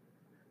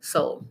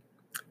 So,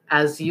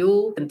 as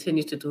you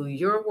continue to do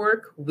your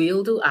work,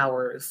 we'll do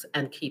ours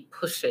and keep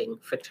pushing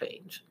for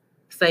change.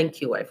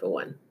 Thank you,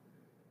 everyone.